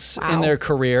once in their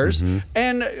careers.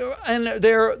 And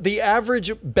the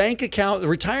average bank account, the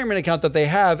retirement account that they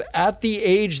have at the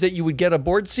age that you would get a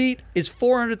board seat is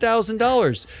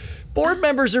 $400,000. Board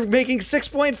members are making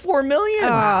 $6.4 million.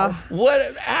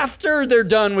 What after they're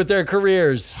done with their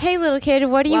careers? Hey, little kid,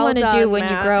 what do you Well want to done, do when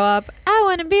Matt. you grow up? I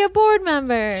want to be a board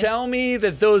member. Tell me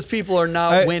that those people are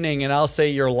not winning, and I'll say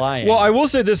you're lying. Well, I will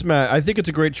say this, Matt. I think it's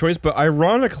a great choice, but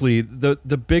ironically, the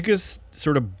biggest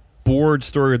sort of board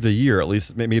story of the year, at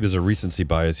least maybe there's a recency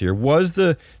bias here, was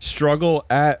the struggle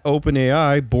at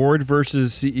OpenAI, board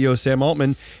versus CEO Sam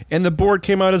Altman, and the board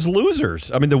came out as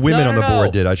losers. I mean, the women on the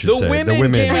board did, I should say. The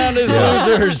women came out as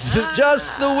losers.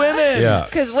 Just the women. Yeah.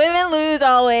 Because women lose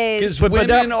always. Because But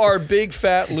women are big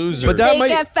fat losers. But that They might-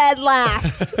 get fed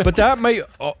last. But that might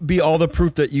be all the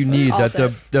proof that you need, that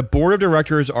the board of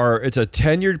directors it's a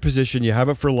tenured position, you have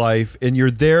it for life, and you're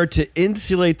there to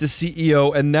insulate the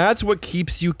CEO, and that's what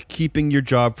keeps you keeping your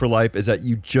job for life, is that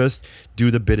you just do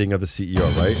the bidding of the CEO,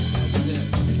 right?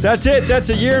 That's it. That's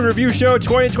a year in review show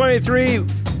 2023.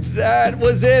 That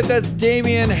was it. That's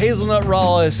Damian Hazelnut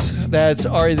Rawlis. That's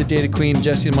Ari the Data Queen,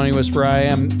 Jesse the Money Whisperer. I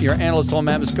am your analyst,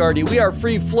 Matt Muscardi. We are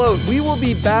Free Float. We will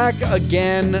be back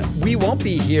again. We won't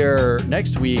be here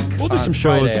next week. We'll do on some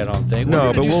shows. Friday, I don't think. No,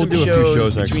 We're gonna but we'll some do a few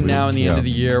shows next between week. now and the end Yeah. of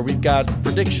the year. We've got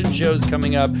prediction shows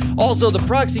coming up. Also, the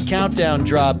Proxy Countdown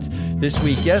dropped this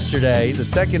week, yesterday, the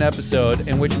second episode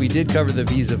in which we did cover the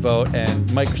Visa vote and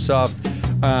Microsoft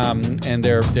and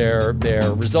their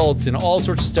results and all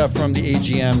sorts of stuff from the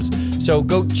AGMs. So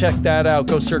go check that out.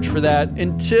 Go search for that.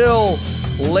 Until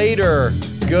later,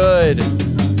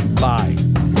 goodbye.